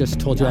maybe have just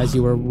told you as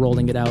you were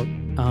rolling it out.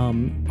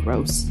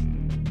 Gross.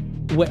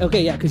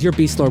 Okay, yeah, because your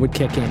beast lore would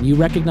kick in. You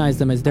recognize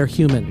them as they're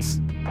humans.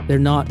 They're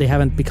not. They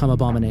haven't become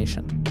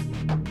abomination.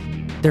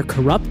 They're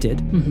corrupted,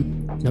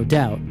 no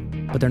doubt,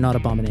 but they're not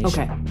abomination.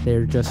 Okay.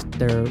 They're just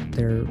they're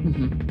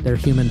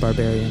human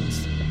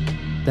barbarians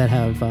that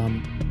have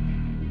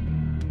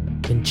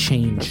been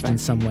changed in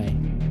some way.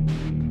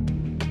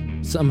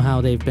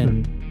 Somehow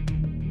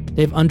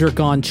they've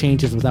undergone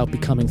changes without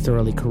becoming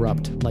thoroughly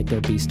corrupt like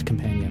their beast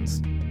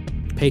companions.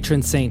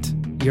 Patron Saint,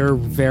 you're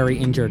very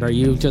injured. Are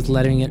you just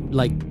letting it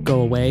like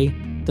go away?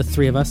 The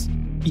three of us?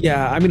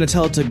 Yeah, I'm going to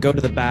tell it to go to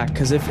the back,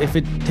 because if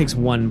it takes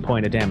 1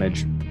 point of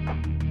damage.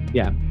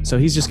 Yeah, so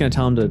he's just going to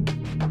tell him to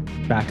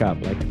back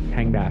up, like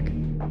hang back.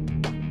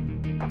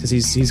 Because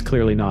he's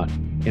clearly not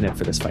in it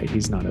for this fight.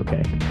 He's not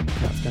okay.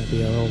 That's going to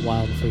be a little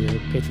while before your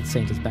Patron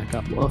Saint is back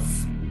up.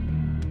 Woof.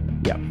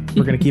 Yeah,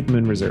 we're going to keep him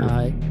in reserve.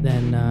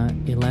 Then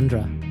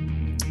Elendra.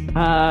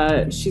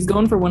 She's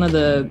going for one of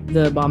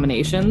the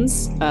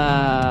abominations,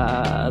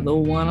 the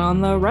one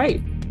on the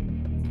right,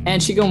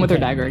 and she's going with her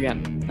dagger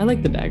again. I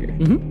like the dagger.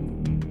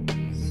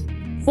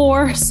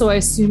 4, so I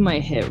assume I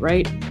hit,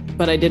 right?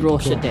 But I did roll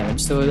shit damage,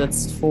 so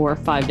that's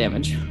 5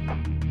 damage.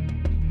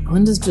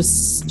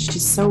 Linda's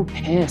she's so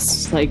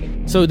pissed. Like,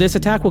 So this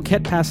attack will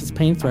get past its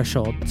pain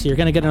threshold, so you're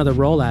going to get another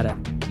roll at it.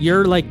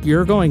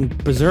 You're going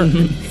berserk.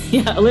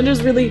 yeah, Linda's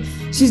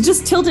she's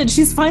just tilted.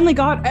 She's finally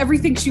got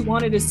everything she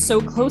wanted, is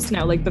so close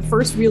now. Like the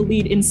first real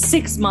lead in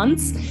 6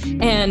 months,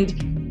 and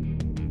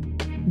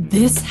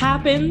this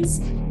happens.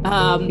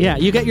 Yeah,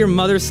 you get your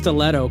mother's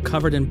stiletto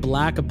covered in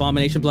black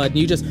abomination blood, and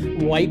you just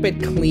wipe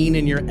it clean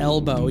in your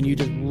elbow, and you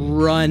just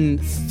run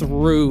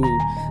through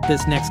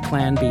this next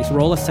clan beast.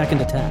 Roll a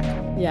second attack.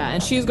 Yeah,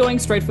 and she's going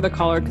straight for the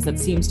collar because that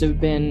seems to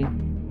have been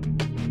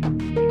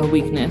a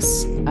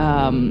weakness.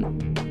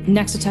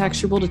 Next attack,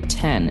 she rolled a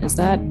 10. Is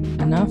that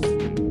enough?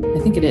 I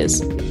think it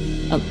is.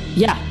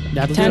 Yeah,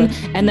 That'll 10. do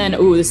it. And then,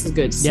 ooh, this is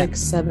good. Yeah. 6,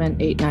 7,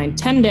 8, 9,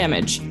 10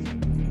 damage.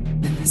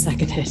 And the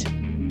second hit.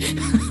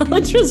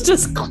 Elendra's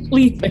just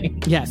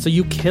cleaving. Yeah, so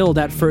you kill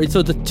that first.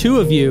 So the two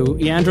of you,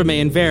 Yandrome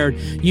and Verd,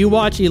 you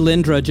watch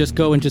Elendra just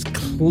go and just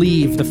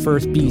cleave the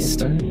first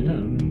beast.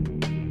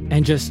 And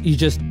and you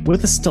just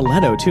with a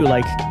stiletto too,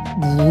 like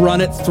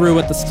run it through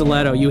with the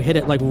stiletto. You hit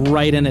it like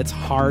right in its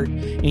heart,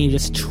 and you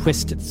just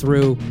twist it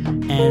through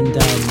and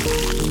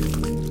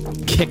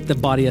kick the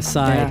body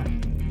aside.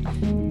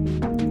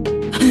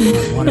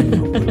 I want to know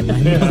who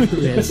my mother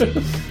is.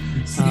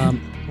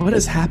 What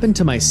has happened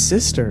to my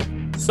sister?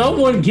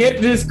 Someone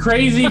get this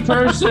crazy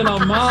person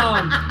a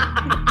mom.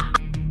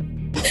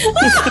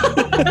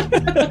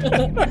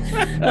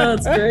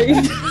 That's great.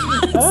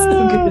 That's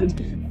so good.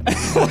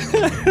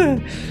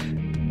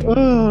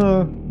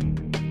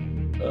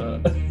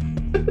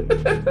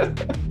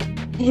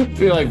 I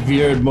feel like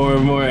Beard more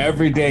and more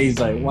every day. He's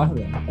like, why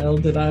the hell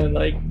did I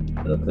like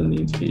helping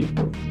these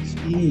people?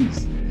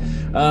 Jeez.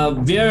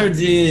 Beard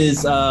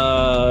is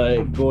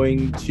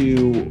going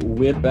to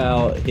whip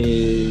out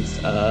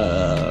his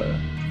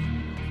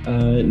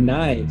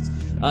knives.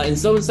 And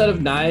so instead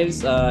of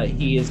knives,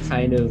 he is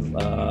kind of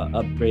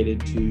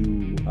upgraded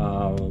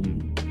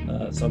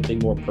to something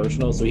more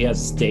personal. So he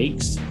has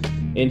stakes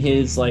in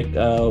his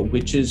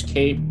witch's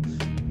cape.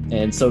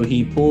 And so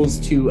he pulls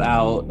 2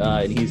 out,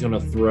 and he's going to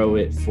throw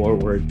it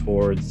forward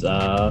towards...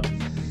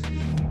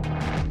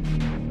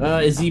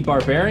 is he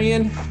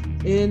barbarian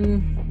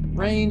in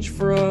range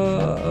for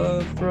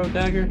a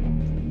dagger?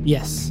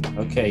 Yes.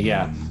 Okay,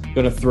 yeah.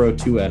 Going to throw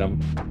 2 at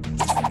him.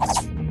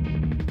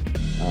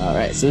 All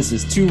right, so this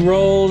is 2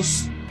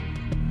 rolls.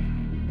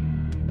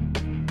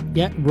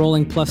 Yeah,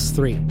 rolling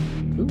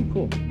 +3. Ooh,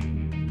 cool.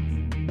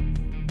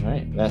 All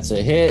right, that's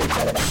a hit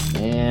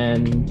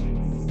and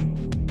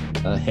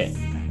a hit.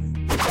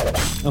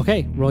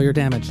 Okay, roll your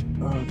damage.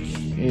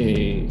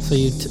 Okay. So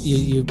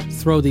you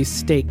throw these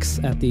stakes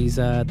at these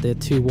the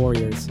 2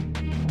 warriors.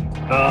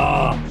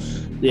 Oh,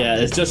 yeah,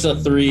 it's just a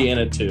 3 and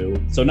a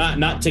 2. So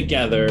not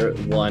together.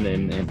 1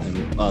 and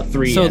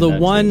 3. So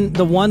and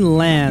the one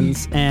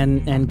lands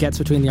and gets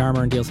between the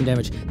armor and deals some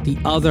damage. The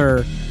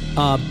other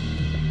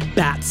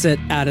bats it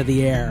out of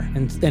the air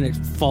and then it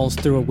falls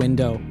through a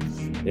window.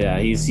 Yeah,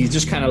 he's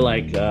just kind of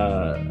like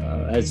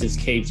as his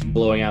cape's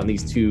blowing out and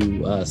these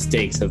 2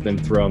 stakes have been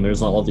thrown.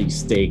 There's all these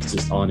stakes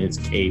just on his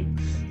cape,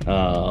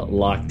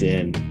 locked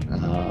in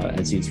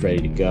as he's ready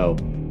to go.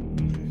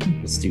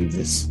 Let's do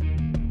this.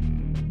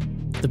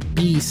 The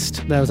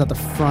beast that was at the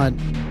front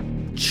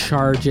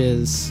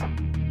charges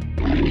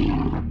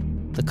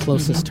the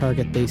closest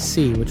target they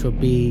see, which will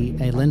be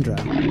a Lindra.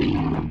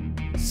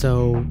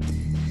 So,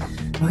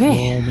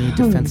 Okay. roll me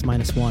defense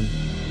 -1.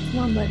 Come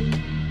on, buddy.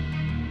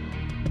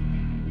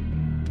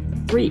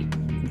 3.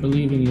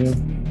 Believe in you.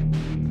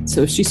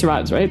 So she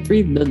survives, right?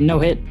 3, no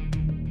hit.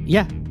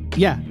 Yeah.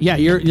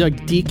 You're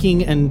like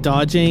deking and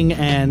dodging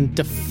and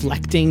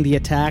deflecting the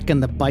attack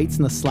and the bites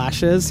and the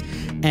slashes,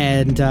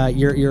 and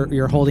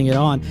you're holding it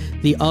on.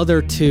 The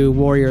other 2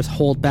 warriors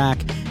hold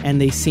back, and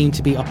they seem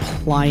to be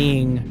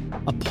applying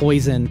a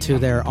poison to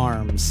their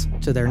arms,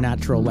 to their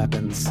natural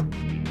weapons.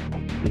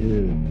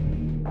 Ew.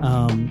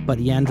 But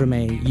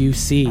Yandrame, you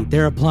see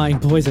they're applying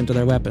poison to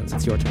their weapons.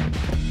 It's your turn.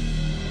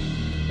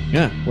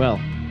 Yeah, well,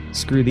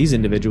 screw these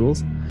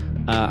individuals.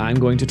 I'm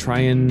going to try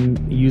and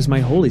use my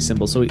holy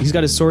symbol. So he's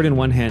got his sword in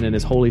one hand and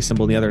his holy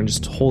symbol in the other and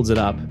just holds it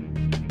up.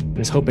 And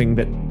is hoping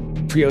that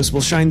Prios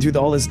will shine through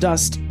all this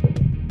dust.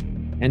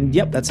 And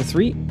yep, that's a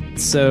 3.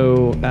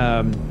 So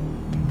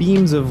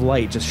beams of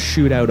light just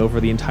shoot out over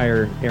the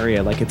entire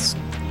area like it's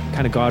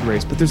kind of god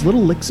rays. But there's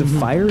little licks of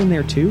fire in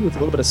there too with a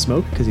little bit of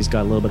smoke because he's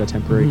got a little bit of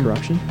temporary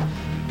corruption.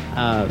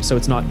 So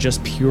it's not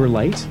just pure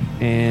light.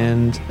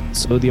 And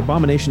so the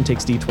abomination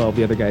takes D12,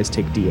 the other guys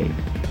take D8.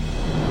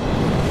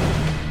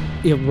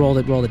 Yeah, roll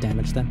the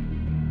damage then.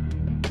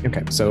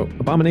 Okay, so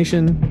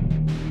abomination,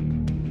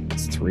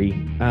 it's 3.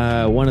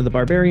 One of the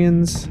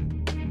barbarians,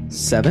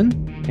 7,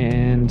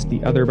 and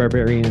the other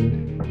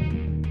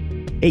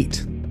barbarian,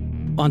 8.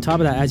 On top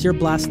of that, as you're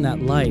blasting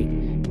that light,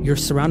 you're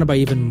surrounded by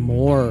even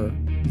more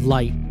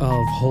light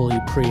of Holy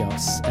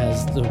Prios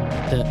as the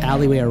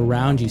alleyway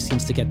around you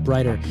seems to get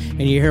brighter,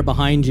 and you hear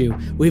behind you,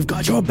 "We've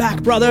got your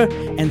back, brother!"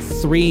 And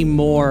 3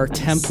 more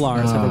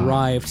Templars have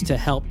arrived to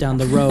help down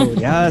the road.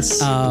 Yes.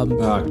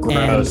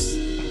 Gross.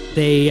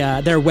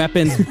 And their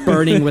weapons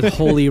burning with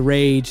holy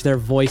rage, their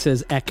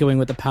voices echoing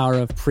with the power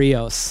of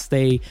Prios.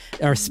 They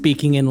are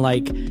speaking in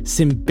like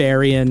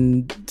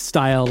Cimbarian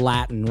style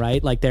Latin,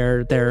 right? Like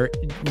they're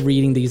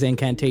reading these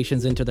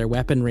incantations into their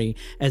weaponry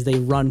as they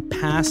run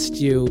past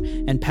you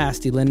and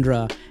past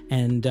Elindra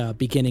and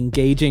begin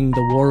engaging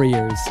the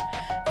warriors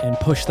and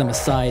push them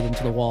aside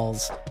into the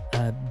walls.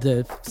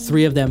 The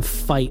 3 of them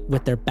fight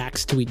with their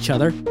backs to each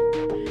other,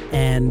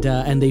 and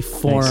they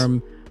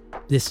form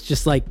this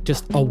just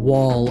a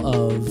wall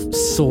of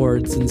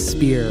swords and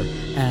spear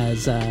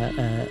as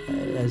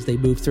they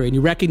move through, and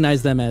you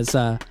recognize them as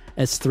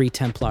 3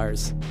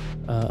 Templars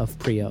of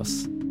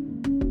Prios.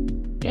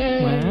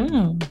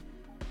 Wow.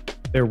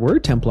 There were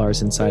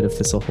Templars inside of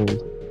Thistlehold.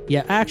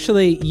 Yeah,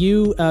 actually,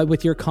 you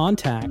with your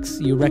contacts,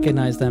 you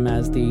recognize them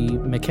as the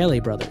Michele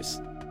brothers,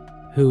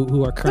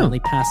 who are currently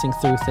passing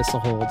through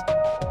Thistlehold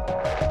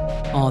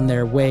on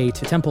their way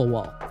to Temple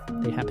Wall.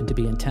 They happen to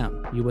be in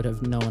town. You would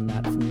have known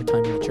that from your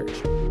time in the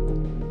church.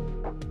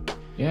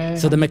 Yeah.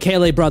 So the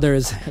Michele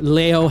brothers,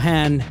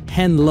 Leohan,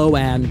 Hen Loan,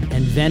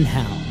 and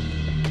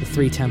Venhal, the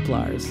 3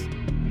 Templars,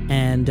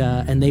 and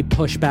they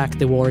push back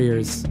the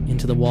warriors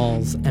into the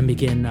walls and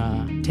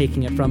begin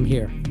taking it from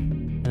here.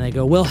 And they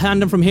go, "We'll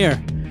hand them from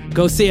here.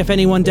 Go see if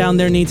anyone down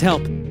there needs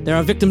help. There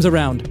are victims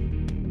around."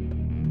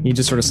 He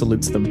just sort of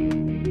salutes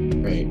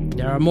them. Great.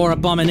 "There are more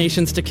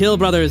abominations to kill,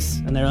 brothers."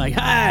 And they're like,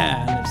 "Ah!"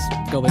 And they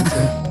just go into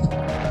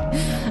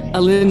it.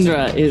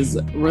 Alindra is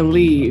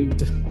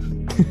relieved.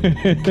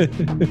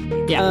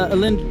 Yeah.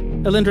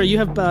 Alindra, you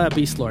have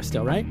beast lore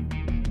still, right?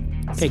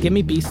 Okay, give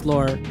me beast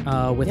lore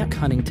with a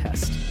cunning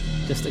test,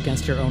 just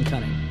against your own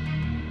cunning.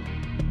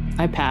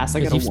 I pass. I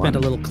Because got a you've spent a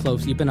 1. little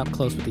close. You've been up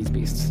close with these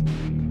beasts.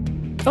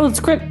 Oh,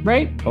 it's crit,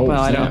 right? Oh, well,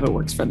 I don't know snap. if it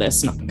works for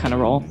this kind of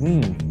roll.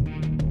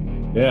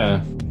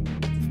 Yeah.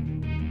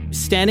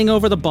 Standing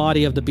over the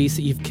body of the beast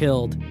that you've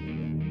killed,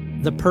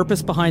 the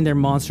purpose behind their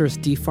monstrous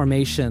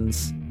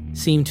deformations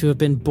seem to have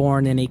been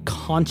born in a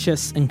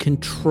conscious and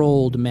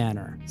controlled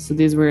manner. So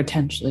these were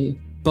intentionally.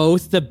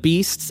 Both the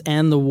beasts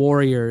and the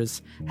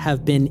warriors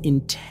have been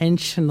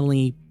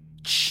intentionally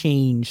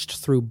changed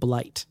through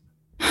blight.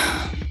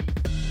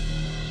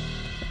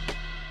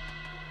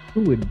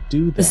 Who would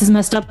do that? This is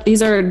messed up.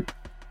 These are.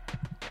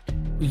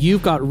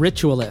 You've got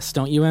ritualists,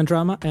 don't you,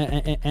 Andrame?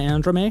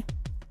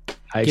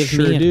 I Give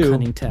sure me a do.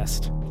 cunning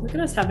test Look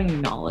at us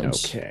having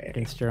knowledge. Okay.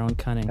 against your own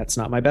cunning. That's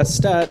not my best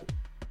stat.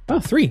 Oh,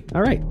 3.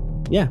 All right.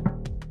 Yeah.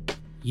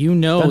 You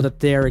know Done. that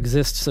there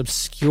exists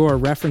obscure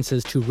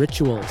references to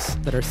rituals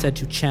that are said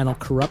to channel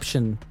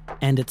corruption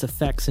and its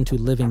effects into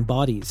living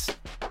bodies.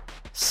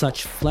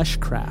 Such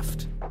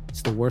fleshcraft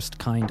is the worst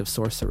kind of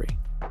sorcery.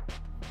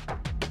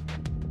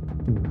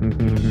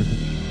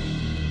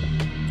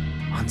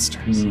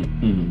 Monsters.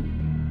 Mm-hmm.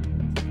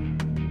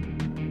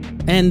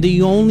 And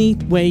the only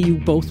way you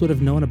both would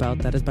have known about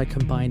that is by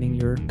combining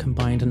your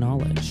combined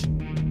knowledge.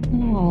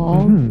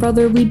 Oh,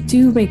 brother, we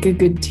do make a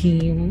good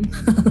team.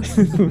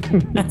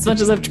 As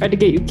much as I've tried to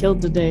get you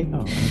killed today.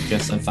 Oh, I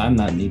guess if I'm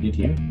not needed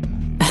here.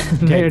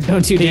 Okay,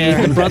 don't you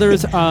dare. The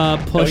brothers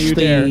push you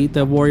dare.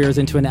 the warriors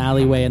into an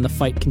alleyway, and the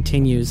fight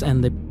continues,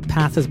 and the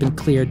path has been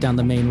cleared down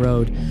the main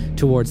road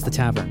towards the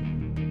tavern.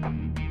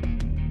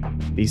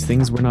 These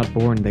things were not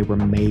born, they were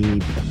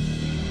made.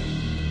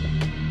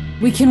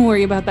 We can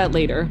worry about that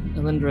later.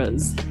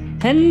 Elindra's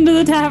heading to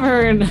the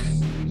tavern.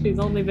 She's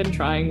only been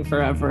trying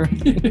forever.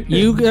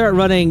 You are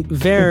running,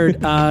 Verd.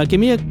 Give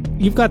me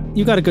you've got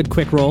a good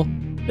quick roll.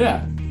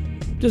 Yeah.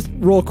 Just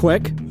roll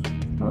quick.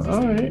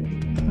 All right.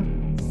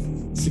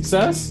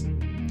 Success?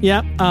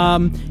 Yeah.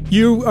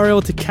 You are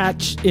able to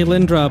catch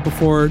Elindra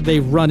before they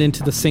run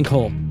into the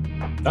sinkhole.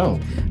 Oh.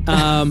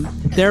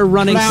 They're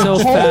running Now, so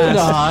hold fast.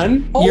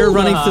 on. You're Hold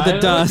running through the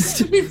on.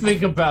 dust. Let me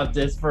think about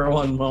this for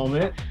one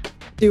moment.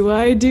 Do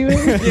I do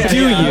it? Yeah, Do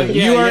you? yeah,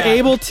 You are yeah.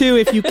 able to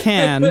if you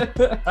can.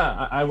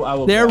 I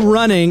will. They're follow.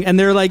 running, and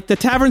they're like, the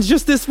tavern's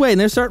just this way, and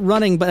they start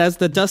running, but as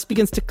the dust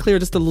begins to clear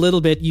just a little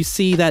bit, you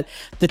see that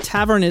the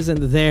tavern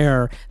isn't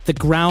there. The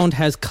ground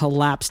has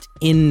collapsed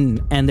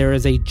in, and there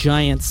is a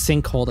giant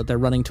sinkhole that they're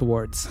running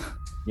towards.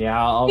 Yeah,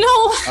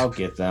 No. I'll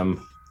get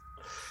them.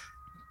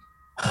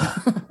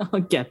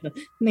 I'll get them.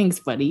 Thanks,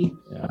 buddy.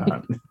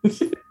 Yeah.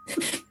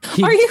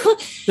 Are you?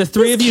 The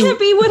three of you Can't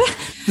be what.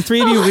 The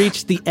three of you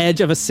reach the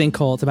edge of a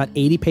sinkhole. It's about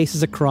 80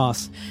 paces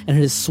across, and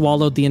it has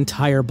swallowed the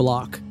entire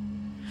block.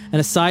 And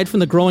aside from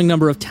the growing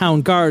number of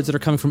town guards that are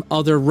coming from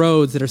other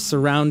roads that are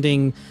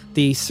surrounding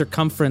the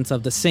circumference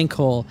of the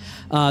sinkhole,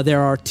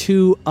 there are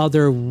 2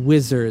 other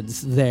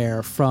wizards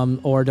there from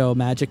Ordo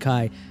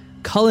Magicae,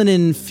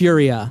 Cullinan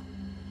Furia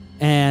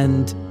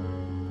and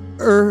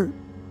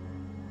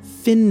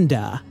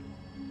Finda,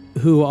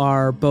 who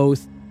are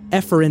both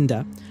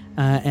Epherinda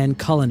and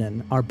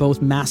Cullinan are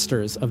both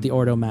masters of the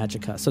Ordo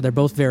Magica. So they're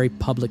both very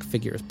public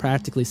figures,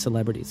 practically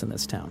celebrities in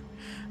this town.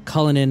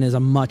 Cullinan is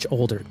a much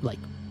older, like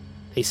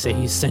they say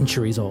he's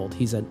centuries old.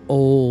 He's an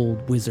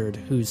old wizard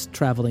who's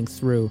traveling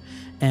through.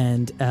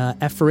 And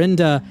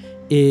Epherinda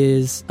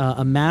is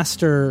a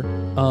master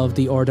of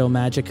the Ordo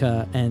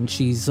Magica, and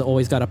she's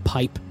always got a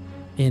pipe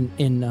in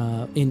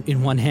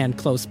one hand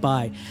close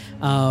by.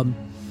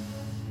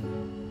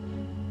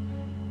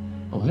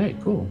 Oh, hey,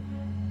 cool.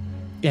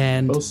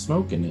 And Both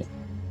smoking it.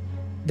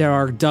 there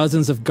are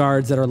dozens of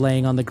guards that are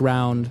laying on the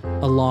ground,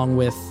 along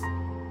with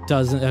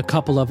a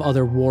couple of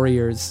other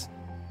warriors.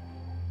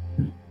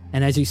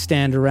 And as you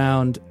stand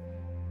around,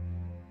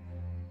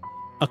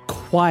 a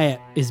quiet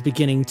is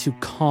beginning to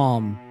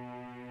calm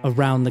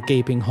around the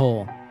gaping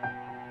hole.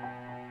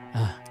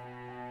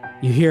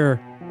 You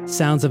hear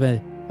sounds of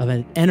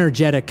an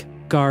energetic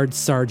guard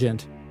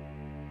sergeant.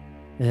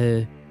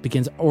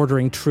 Begins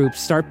ordering troops,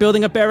 start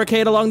building a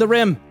barricade along the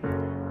rim.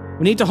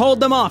 We need to hold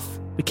them off.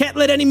 We can't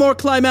let any more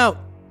climb out.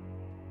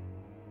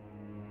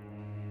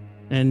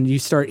 And you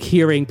start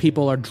hearing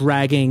people are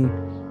dragging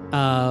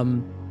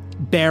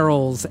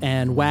barrels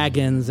and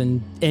wagons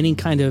and any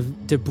kind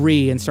of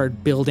debris and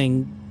start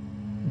building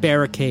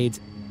barricades.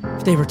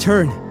 If they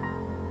return,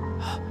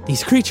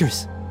 these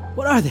creatures,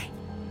 what are they?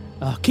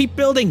 Keep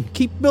building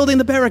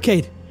the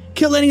barricade.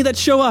 Kill any that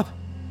show up.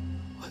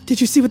 Did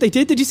you see what they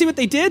did? Did you see what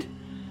they did?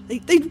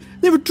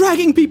 They were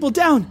dragging people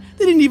down.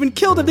 They didn't even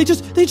kill them. They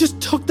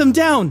just took them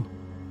down.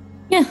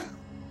 Yeah.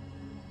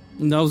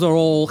 And those are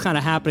all kind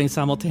of happening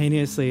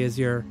simultaneously as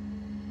you're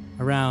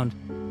around.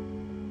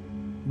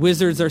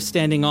 Wizards are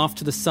standing off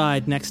to the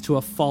side next to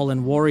a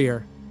fallen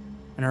warrior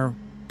and are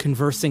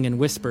conversing in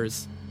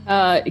whispers.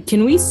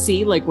 Can we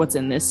see like what's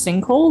in this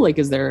sinkhole? Like,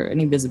 is there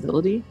any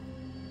visibility?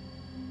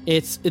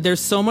 There's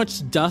so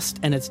much dust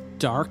and it's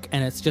dark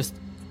and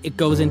it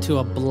goes into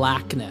a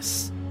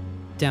blackness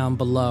down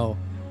below.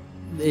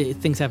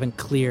 Things haven't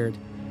cleared.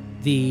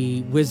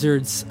 The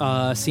wizards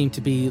seem to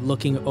be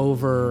looking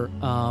over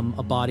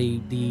a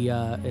body.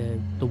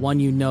 The one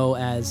you know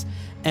as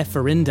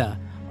Epherinda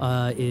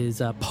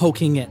is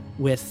poking it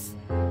with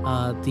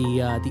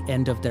the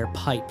end of their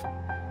pipe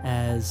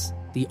as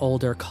the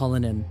older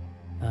Cullinan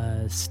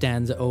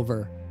stands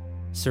over,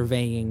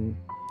 surveying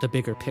the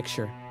bigger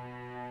picture.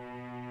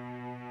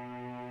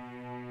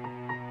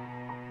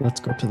 Let's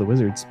go up to the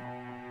wizards.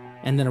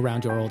 And then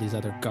around you are all these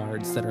other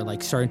guards that are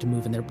like starting to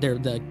move, and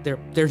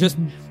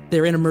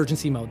they're in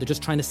emergency mode. They're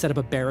just trying to set up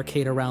a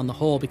barricade around the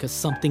hole because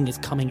something is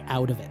coming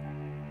out of it.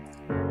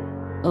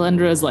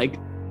 Elendra's like,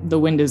 the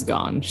wind is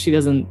gone. She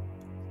doesn't.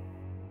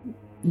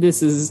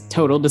 This is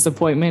total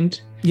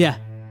disappointment. Yeah.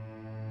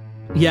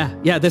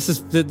 This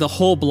is the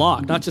whole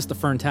block, not just the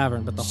Fern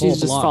Tavern, but the whole block.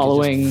 She's just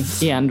following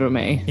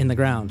Iandrome in the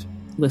ground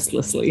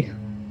listlessly.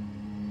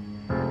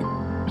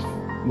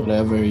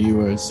 Whatever you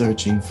were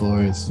searching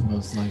for is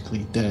most likely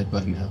dead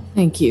by now.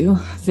 Thank you,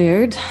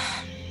 Verd.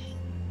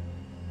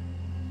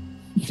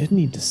 You didn't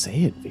need to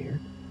say it, Verd.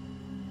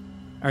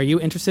 Are you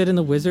interested in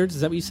the wizards?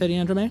 Is that what you said,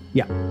 Iandrome?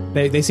 Yeah.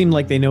 They seem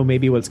like they know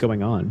maybe what's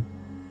going on.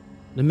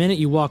 The minute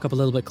you walk up a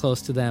little bit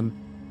close to them,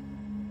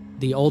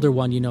 the older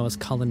one you know as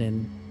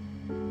Cullinan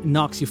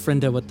knocks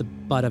Euphrynda with the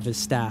butt of his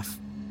staff.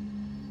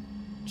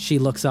 She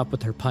looks up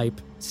with her pipe,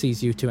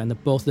 sees you two,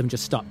 and both of them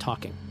just stop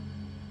talking.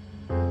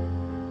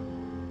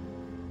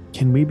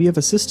 Can we be of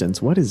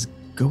assistance? What is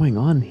going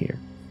on here?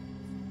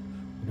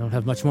 We don't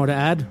have much more to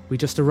add. We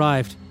just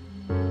arrived.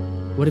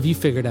 What have you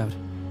figured out?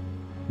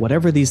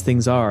 Whatever these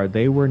things are,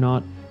 they were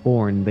not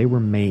born, they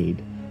were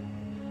made.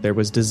 There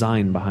was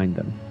design behind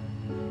them.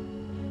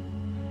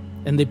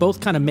 And they both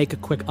kind of make a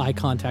quick eye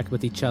contact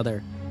with each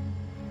other.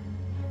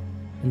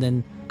 And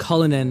then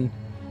Cullinan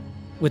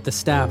with the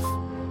staff.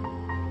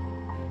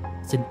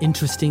 It's an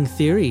interesting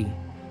theory.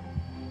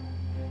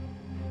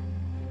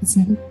 It's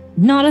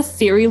not a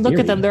theory. Look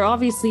at them. They're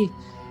obviously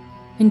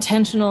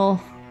intentionally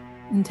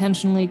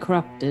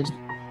corrupted.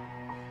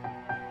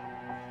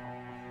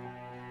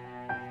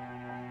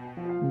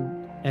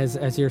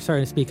 As you're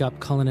starting to speak up,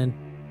 Cullinan,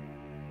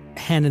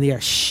 hand in the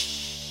air. Shh.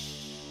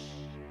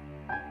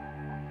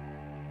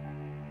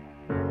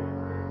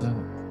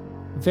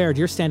 Verd,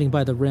 you're standing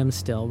by the rim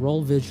still.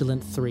 Roll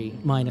Vigilant 3,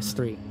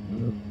 -3.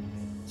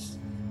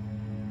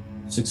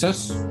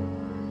 Success.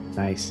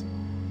 Nice.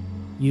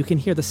 You can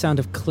hear the sound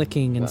of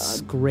clicking and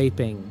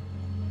scraping.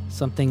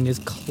 Something is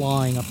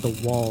clawing up the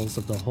walls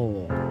of the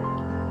hole.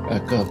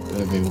 Back up,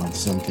 everyone.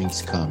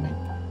 Something's coming.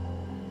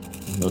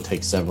 He'll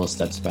take several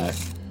steps back.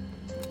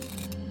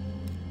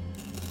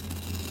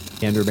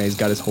 Iandrome's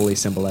got his holy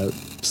symbol out,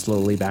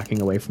 slowly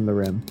backing away from the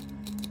rim.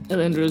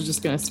 Elendra's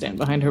just going to stand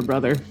behind her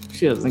brother.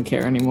 She doesn't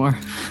care anymore.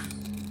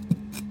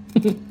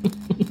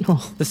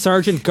 The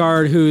sergeant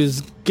guard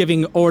who's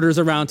giving orders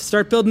around to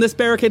start building this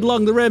barricade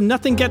along the rim,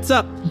 nothing gets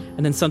up.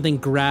 And then something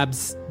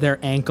grabs their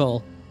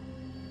ankle,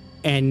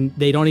 and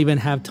they don't even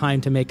have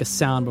time to make a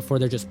sound before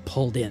they're just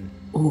pulled in.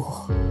 Ooh.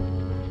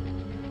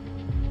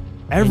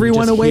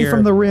 Everyone away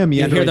from the rim.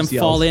 You hear them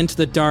fall into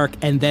the dark,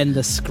 and then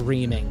the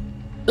screaming.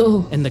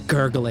 Ooh. And the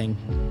gurgling.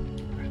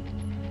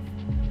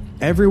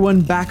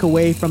 Everyone back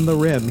away from the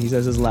rim, he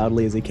says as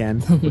loudly as he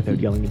can, without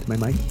yelling into my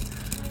mic.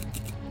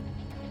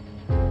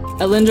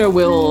 Elendra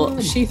will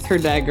sheath her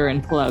dagger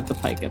and pull out the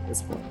pike at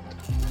this point.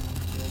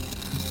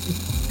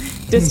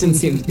 Distance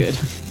seems good.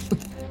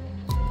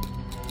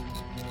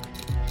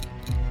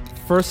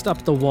 First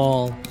up the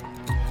wall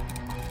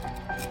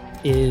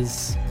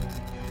is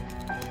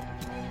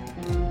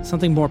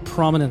something more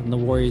prominent than the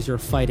warriors you're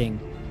fighting.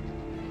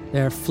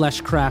 Their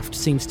fleshcraft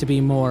seems to be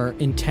more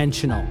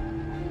intentional.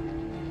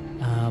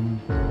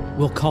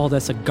 We'll call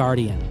this a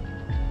guardian.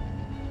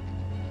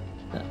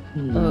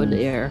 Oh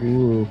dear.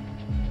 Ooh.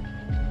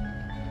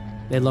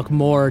 They look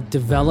more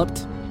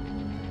developed.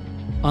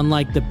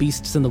 Unlike the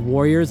beasts and the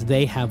warriors,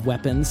 they have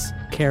weapons,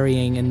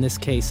 carrying, in this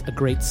case, a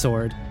great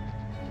sword,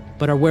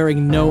 but are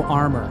wearing no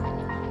armor,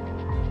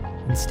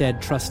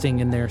 instead trusting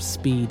in their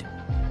speed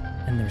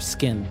and their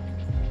skin.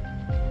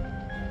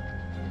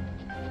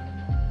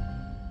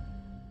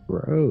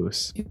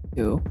 Gross.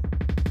 Ew.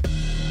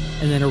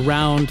 And then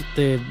around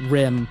the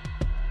rim,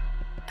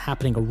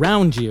 happening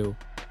around you,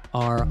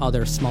 are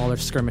other smaller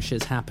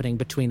skirmishes happening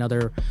between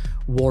other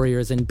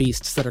warriors and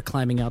beasts that are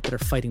climbing out that are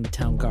fighting the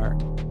town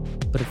guard.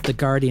 But it's the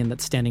guardian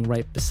that's standing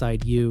right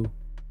beside you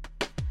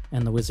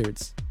and the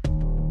wizards.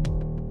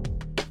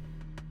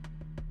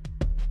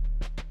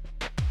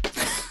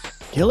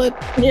 Kill it.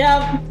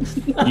 Yep.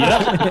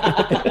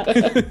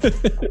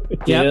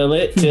 Kill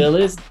it till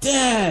it's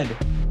dead.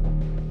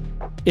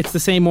 It's the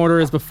same order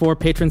as before.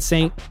 Patron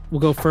Saint will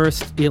go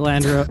first.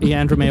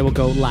 Eandrome will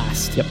go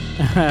last. Yep.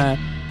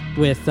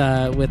 With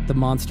the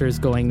monsters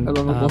going. A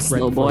lovable right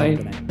slow before boy.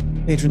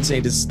 Eandrome. Patron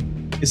Saint is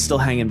still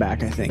hanging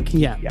back, I think.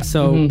 Yeah.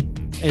 So,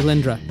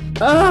 Elindra.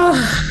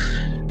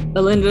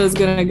 Elindra's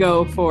gonna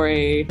go for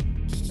a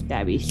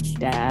stabby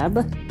stab.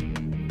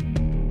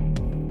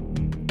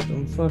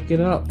 Don't fuck it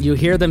up. You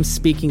hear them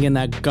speaking in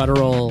that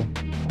guttural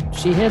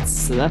She hits,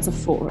 so that's a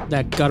 4.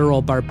 that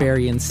guttural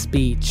barbarian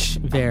speech,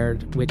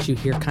 Verd, which you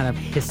hear kind of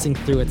hissing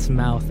through its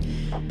mouth.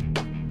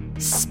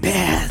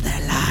 Spare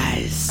their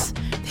lives.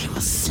 They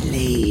will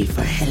slay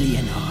for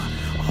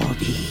Helianor or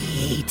be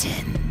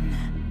eaten.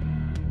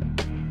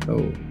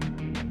 Oh.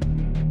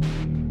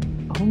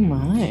 Oh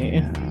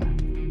my.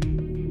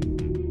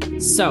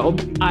 So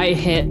I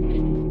hit.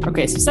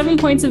 Okay, so 7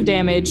 points of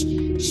damage.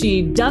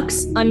 She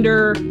ducks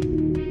under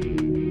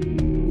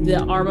the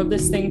arm of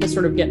this thing to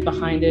sort of get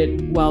behind it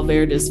while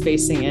Verd is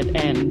facing it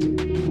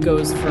and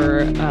goes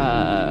for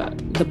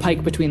the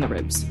pike between the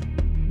ribs.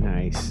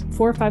 Nice.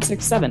 4, 5,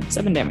 6, 7.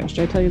 7 damage.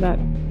 Did I tell you that?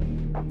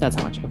 That's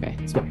how much. Okay.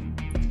 Sorry.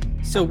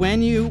 So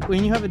when you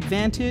have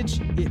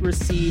advantage, it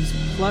receives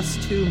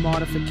 +2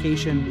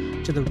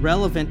 modification to the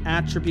relevant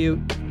attribute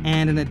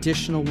and an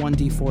additional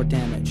 1d4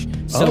 damage.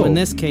 So in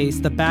this case,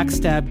 the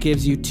backstab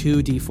gives you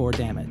 2d4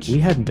 damage. We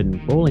hadn't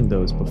been rolling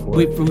those before.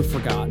 We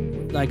forgot.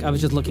 Like, I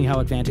was just looking how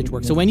advantage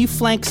works. So when you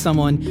flank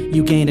someone,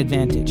 you gain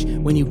advantage.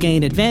 When you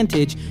gain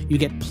advantage, you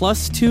get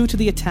 +2 to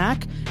the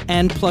attack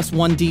and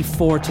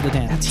 +1d4 to the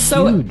damage.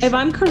 So huge. if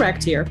I'm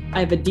correct here, I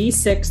have a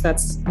D6,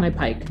 that's my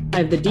pike. I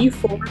have the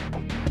D4.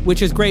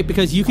 Which is great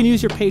because you can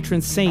use your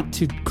patron saint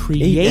to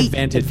create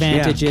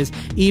advantages,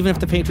 even if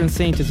the patron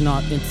saint is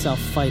not itself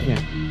fighting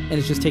and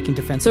it's just taking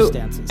defensive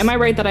stances. Am I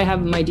right that I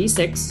have my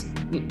D6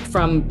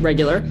 from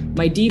regular,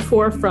 my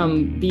D4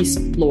 from beast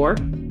lore,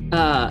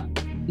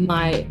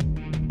 my...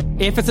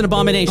 If it's an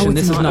abomination,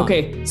 this is not.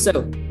 Okay, so...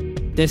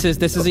 This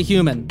is a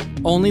human.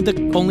 Only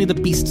the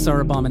beasts are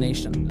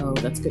abomination. Oh,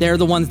 that's good. They're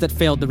the ones that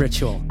failed the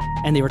ritual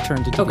and they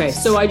returned to Okay,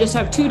 beasts. so I just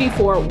have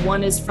 2d4.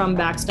 One is from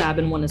backstab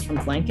and one is from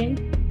flanking.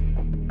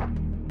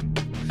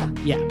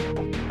 Yeah.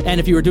 And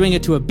if you were doing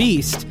it to a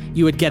beast,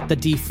 you would get the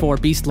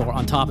D4 beast lore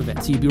on top of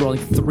it. So you'd be rolling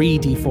 3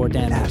 D4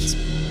 damage.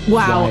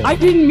 Wow, Wild. I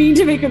didn't mean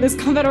to make her this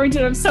combat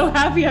oriented. I'm so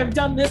happy I've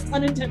done this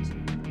unintentionally.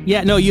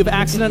 Yeah, no, you've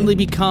accidentally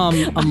become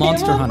a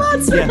monster I'm a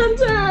hunter. monster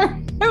hunter!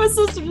 I was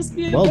supposed to just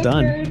be a Well good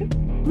done. nerd.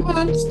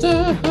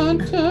 Monster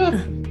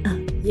Hunter.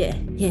 Yeah.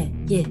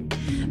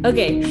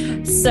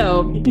 Okay,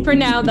 so for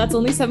now, that's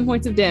only 7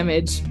 points of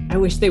damage. I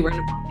wish they were an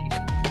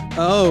abomination.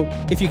 Oh,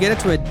 if you get it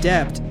to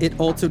adept, it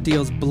also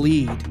deals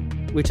bleed,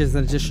 which is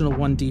an additional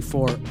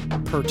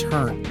 1d4 per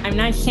turn. I'm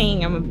not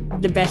saying I'm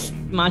the best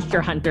monster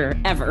hunter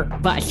ever,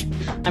 but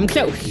I'm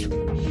close.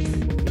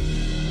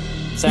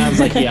 Sounds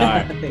like you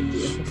are. Thank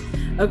you.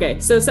 Okay,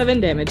 so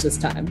 7 damage this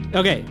time.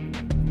 Okay.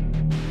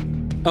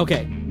 Ouch.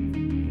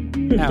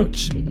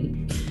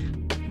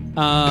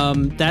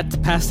 That's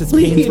past its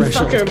pain Bleed,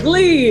 threshold. fucker,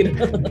 bleed!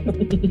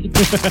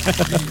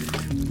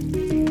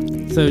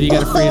 So you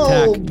got a free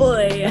attack. Oh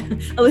boy.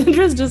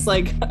 Elindra's just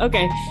like,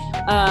 okay,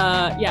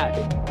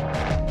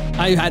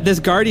 yeah. This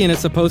guardian is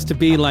supposed to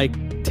be like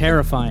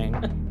terrifying.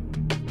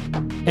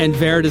 And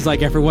Verd is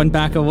like, everyone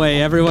back away,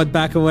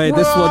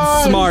 This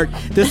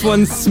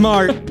one's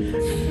smart.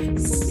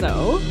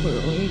 So, we're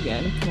rolling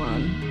again. Come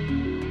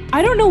on.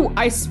 I don't know.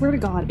 I swear to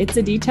God, it's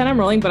a D10 I'm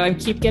rolling, but I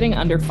keep getting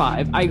under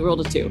 5. I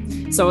rolled a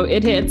 2. So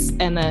it hits,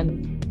 and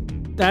then...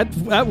 That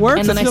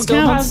works. And then That I still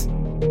counts. have...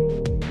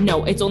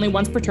 No, it's only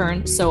once per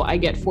turn, so I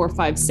get 4,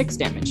 5, 6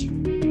 damage.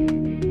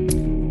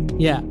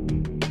 Yeah.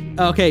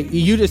 Okay, do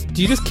you just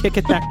kick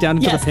it back down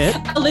into Yes. the pit?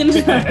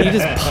 Elinda. You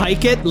just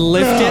pike it,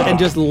 lift it, and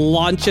just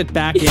launch it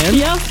back in?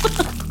 Yep.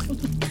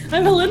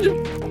 I'm Elinda.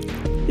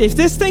 If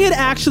this thing had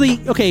actually...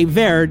 Okay,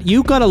 Verd,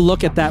 you gotta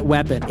look at that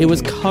weapon. It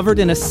was covered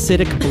in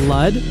acidic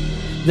blood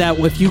that,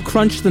 if you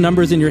crunch the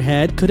numbers in your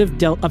head, could have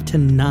dealt up to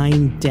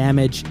 9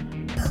 damage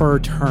per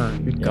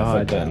turn. Good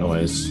God, God. that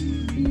noise.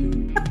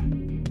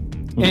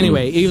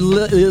 Anyway, you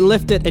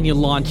lift it and you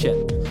launch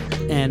it,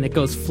 and it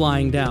goes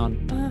flying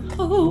down.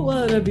 Oh,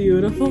 what a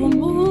beautiful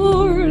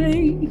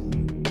morning.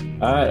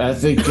 All right, I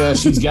think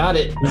she's got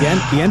it.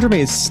 Eandrome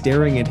is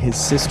staring at his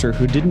sister,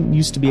 who didn't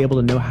used to be able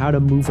to know how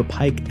to move a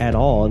pike at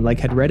all, and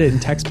had read it in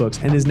textbooks,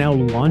 and is now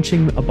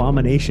launching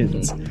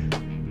abominations.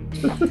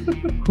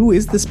 Who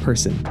is this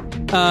person?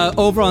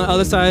 Over on the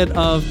other side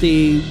of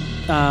the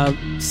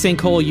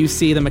sinkhole, you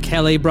see the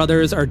McKellar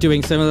brothers are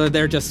doing similar.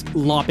 They're just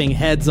lopping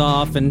heads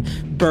off and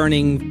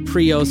burning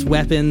Prios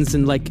weapons,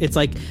 and it's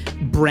like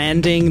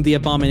branding the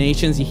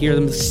abominations. You hear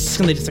them, and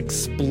they just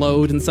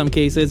explode in some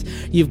cases.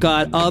 You've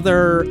got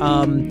other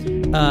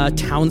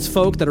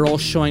townsfolk that are all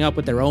showing up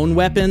with their own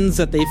weapons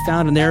that they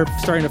found, and they're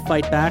starting to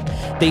fight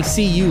back. They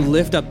see you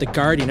lift up the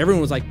Guardian.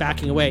 Everyone was like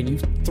backing away, and you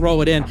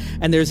throw it in,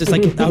 and there's this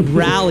like a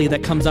rally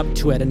that comes up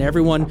to it, and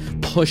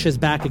everyone pushes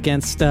back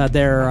against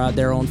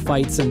their own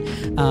fights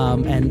and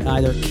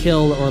either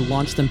kill or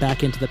launch them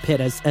back into the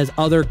pit as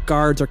other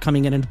guards are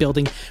coming in and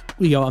building,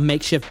 a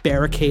makeshift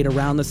barricade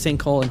around the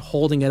sinkhole and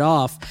holding it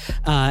off.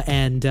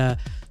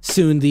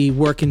 Soon the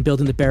work in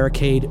building the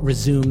barricade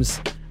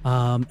resumes.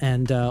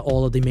 And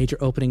all of the major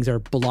openings are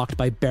blocked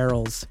by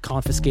barrels,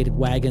 confiscated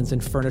wagons,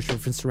 and furniture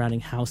from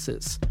surrounding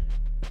houses.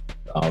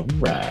 All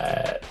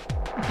right.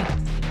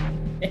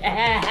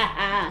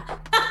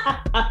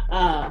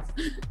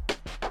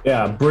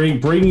 Yeah,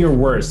 bring your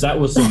worst. That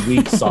was some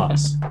weak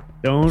sauce.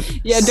 Don't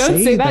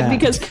say that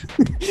because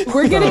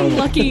we're getting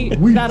lucky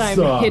that I'm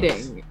sauce.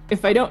 Hitting.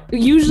 If I don't,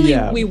 usually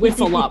we whiff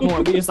a lot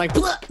more. We just like,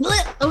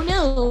 oh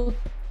no.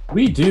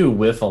 We do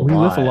whiff a lot. We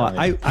whiff a lot.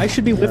 I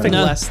should be whiffing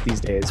less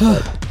these days.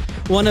 But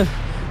One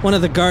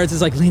of the guards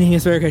is like leaning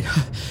his barricade.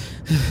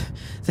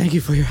 Thank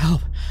you for your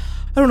help.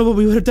 I don't know what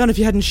we would have done if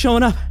you hadn't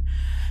shown up.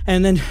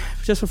 And then,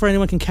 just before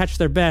anyone can catch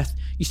their breath,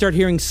 you start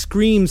hearing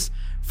screams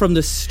from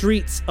the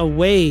streets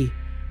away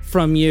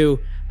from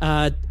you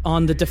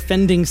on the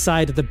defending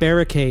side of the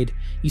barricade.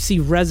 You see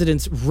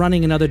residents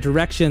running in other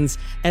directions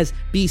as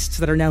beasts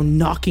that are now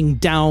knocking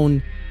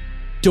down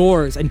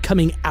doors and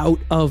coming out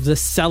of the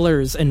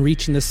cellars and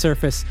reaching the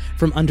surface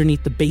from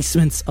underneath the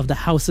basements of the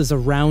houses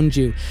around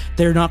you.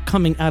 They're not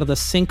coming out of the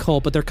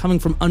sinkhole, but they're coming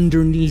from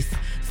underneath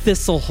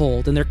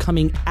Thistlehold, and they're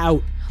coming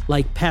out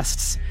like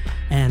pests.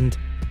 And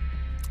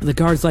the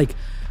guard's like,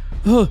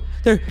 oh,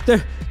 they're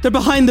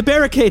behind the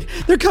barricade.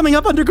 They're coming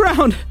up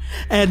underground.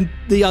 And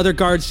the other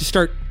guards just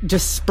start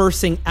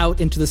dispersing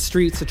out into the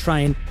streets to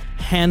try and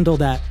handle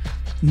that.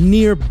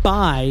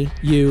 Nearby,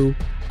 you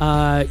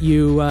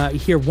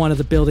hear one of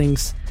the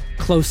buildings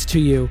close to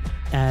you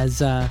as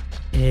the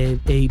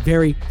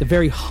very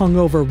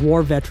hungover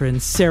war veteran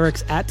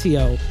Serix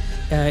Attio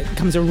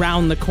comes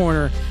around the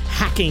corner,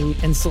 hacking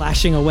and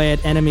slashing away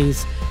at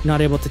enemies. Not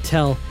able to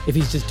tell if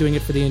he's just doing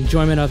it for the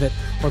enjoyment of it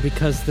or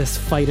because this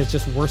fight is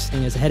just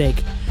worsening his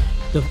headache.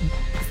 The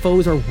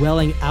foes are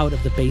welling out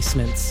of the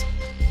basements,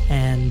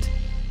 and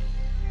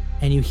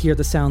you hear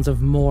the sounds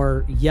of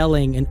more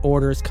yelling and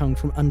orders coming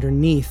from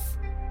underneath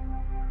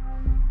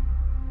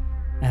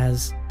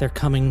as they're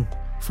coming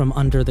from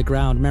under the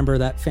ground. Remember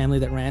that family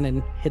that ran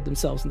and hid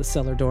themselves in the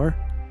cellar door?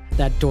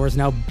 That door is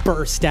now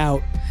burst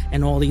out,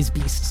 and all these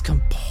beasts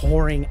come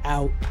pouring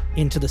out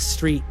into the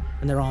street,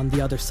 and they're on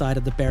the other side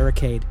of the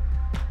barricade.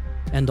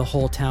 And the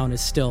whole town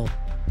is still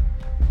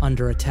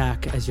under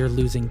attack as you're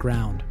losing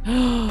ground.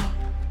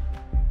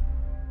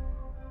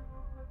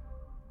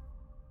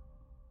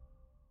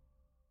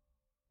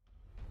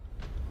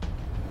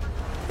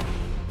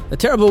 The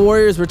Terrible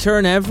Warriors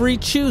return every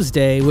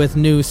Tuesday with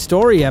new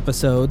story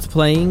episodes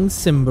playing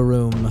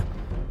Symbaroum.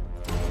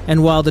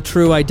 And while the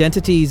true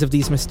identities of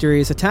these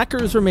mysterious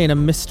attackers remain a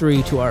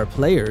mystery to our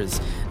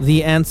players,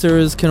 the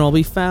answers can all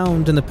be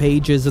found in the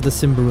pages of the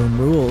Symbaroum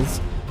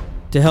rules.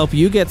 To help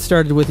you get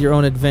started with your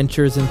own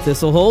adventures in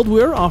Thistlehold,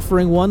 we're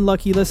offering one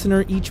lucky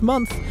listener each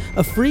month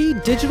a free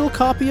digital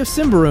copy of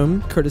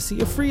Symbaroum,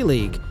 courtesy of Free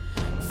League.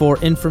 For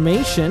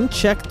information,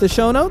 check the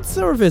show notes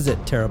or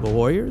visit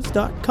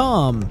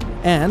terriblewarriors.com.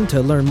 And to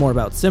learn more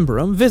about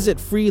Symbaroum, visit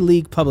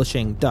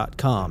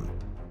freeleaguepublishing.com.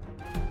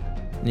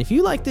 And if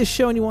you like this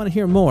show and you want to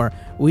hear more,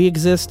 we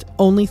exist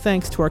only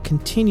thanks to our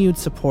continued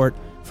support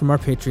from our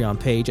Patreon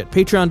page at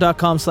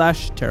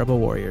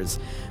patreon.com/terriblewarriors.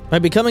 By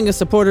becoming a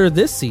supporter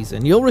this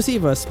season, you'll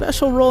receive a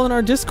special role in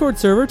our Discord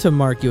server to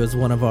mark you as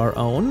one of our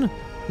own.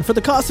 And for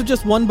the cost of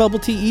just one bubble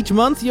tea each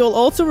month, you'll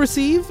also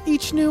receive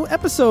each new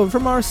episode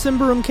from our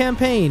Symbaroum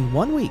campaign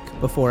 1 week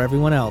before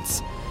everyone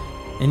else.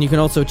 And you can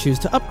also choose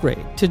to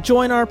upgrade to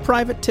join our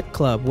private tip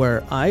club,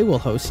 where I will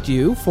host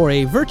you for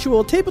a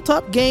virtual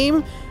tabletop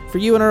game for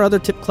you and our other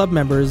tip club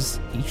members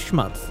each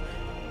month.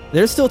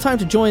 There's still time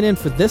to join in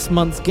for this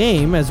month's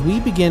game as we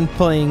begin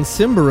playing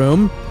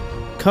Symbaroum,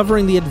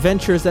 covering the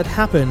adventures that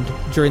happened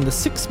during the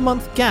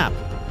 6-month gap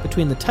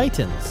between the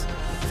Titans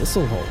and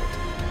Thistlehold.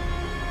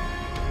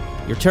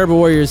 Your Terrible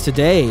Warriors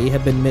today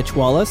have been Mitch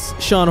Wallace,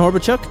 Sean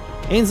Horbichuk,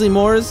 Ainsley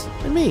Moores,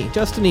 and me,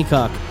 Justin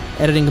Eacock.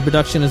 Editing and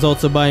production is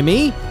also by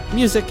me.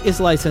 Music is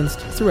licensed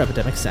through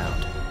Epidemic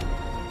Sound.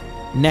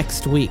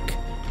 Next week,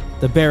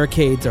 the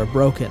barricades are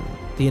broken.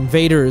 The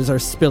invaders are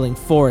spilling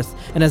forth,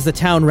 and as the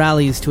town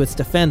rallies to its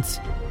defense,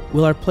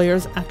 will our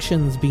players'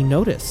 actions be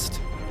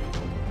noticed?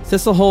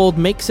 Thistlehold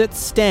makes its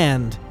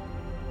stand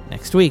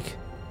next week,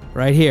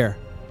 right here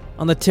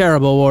on the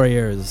Terrible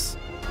Warriors.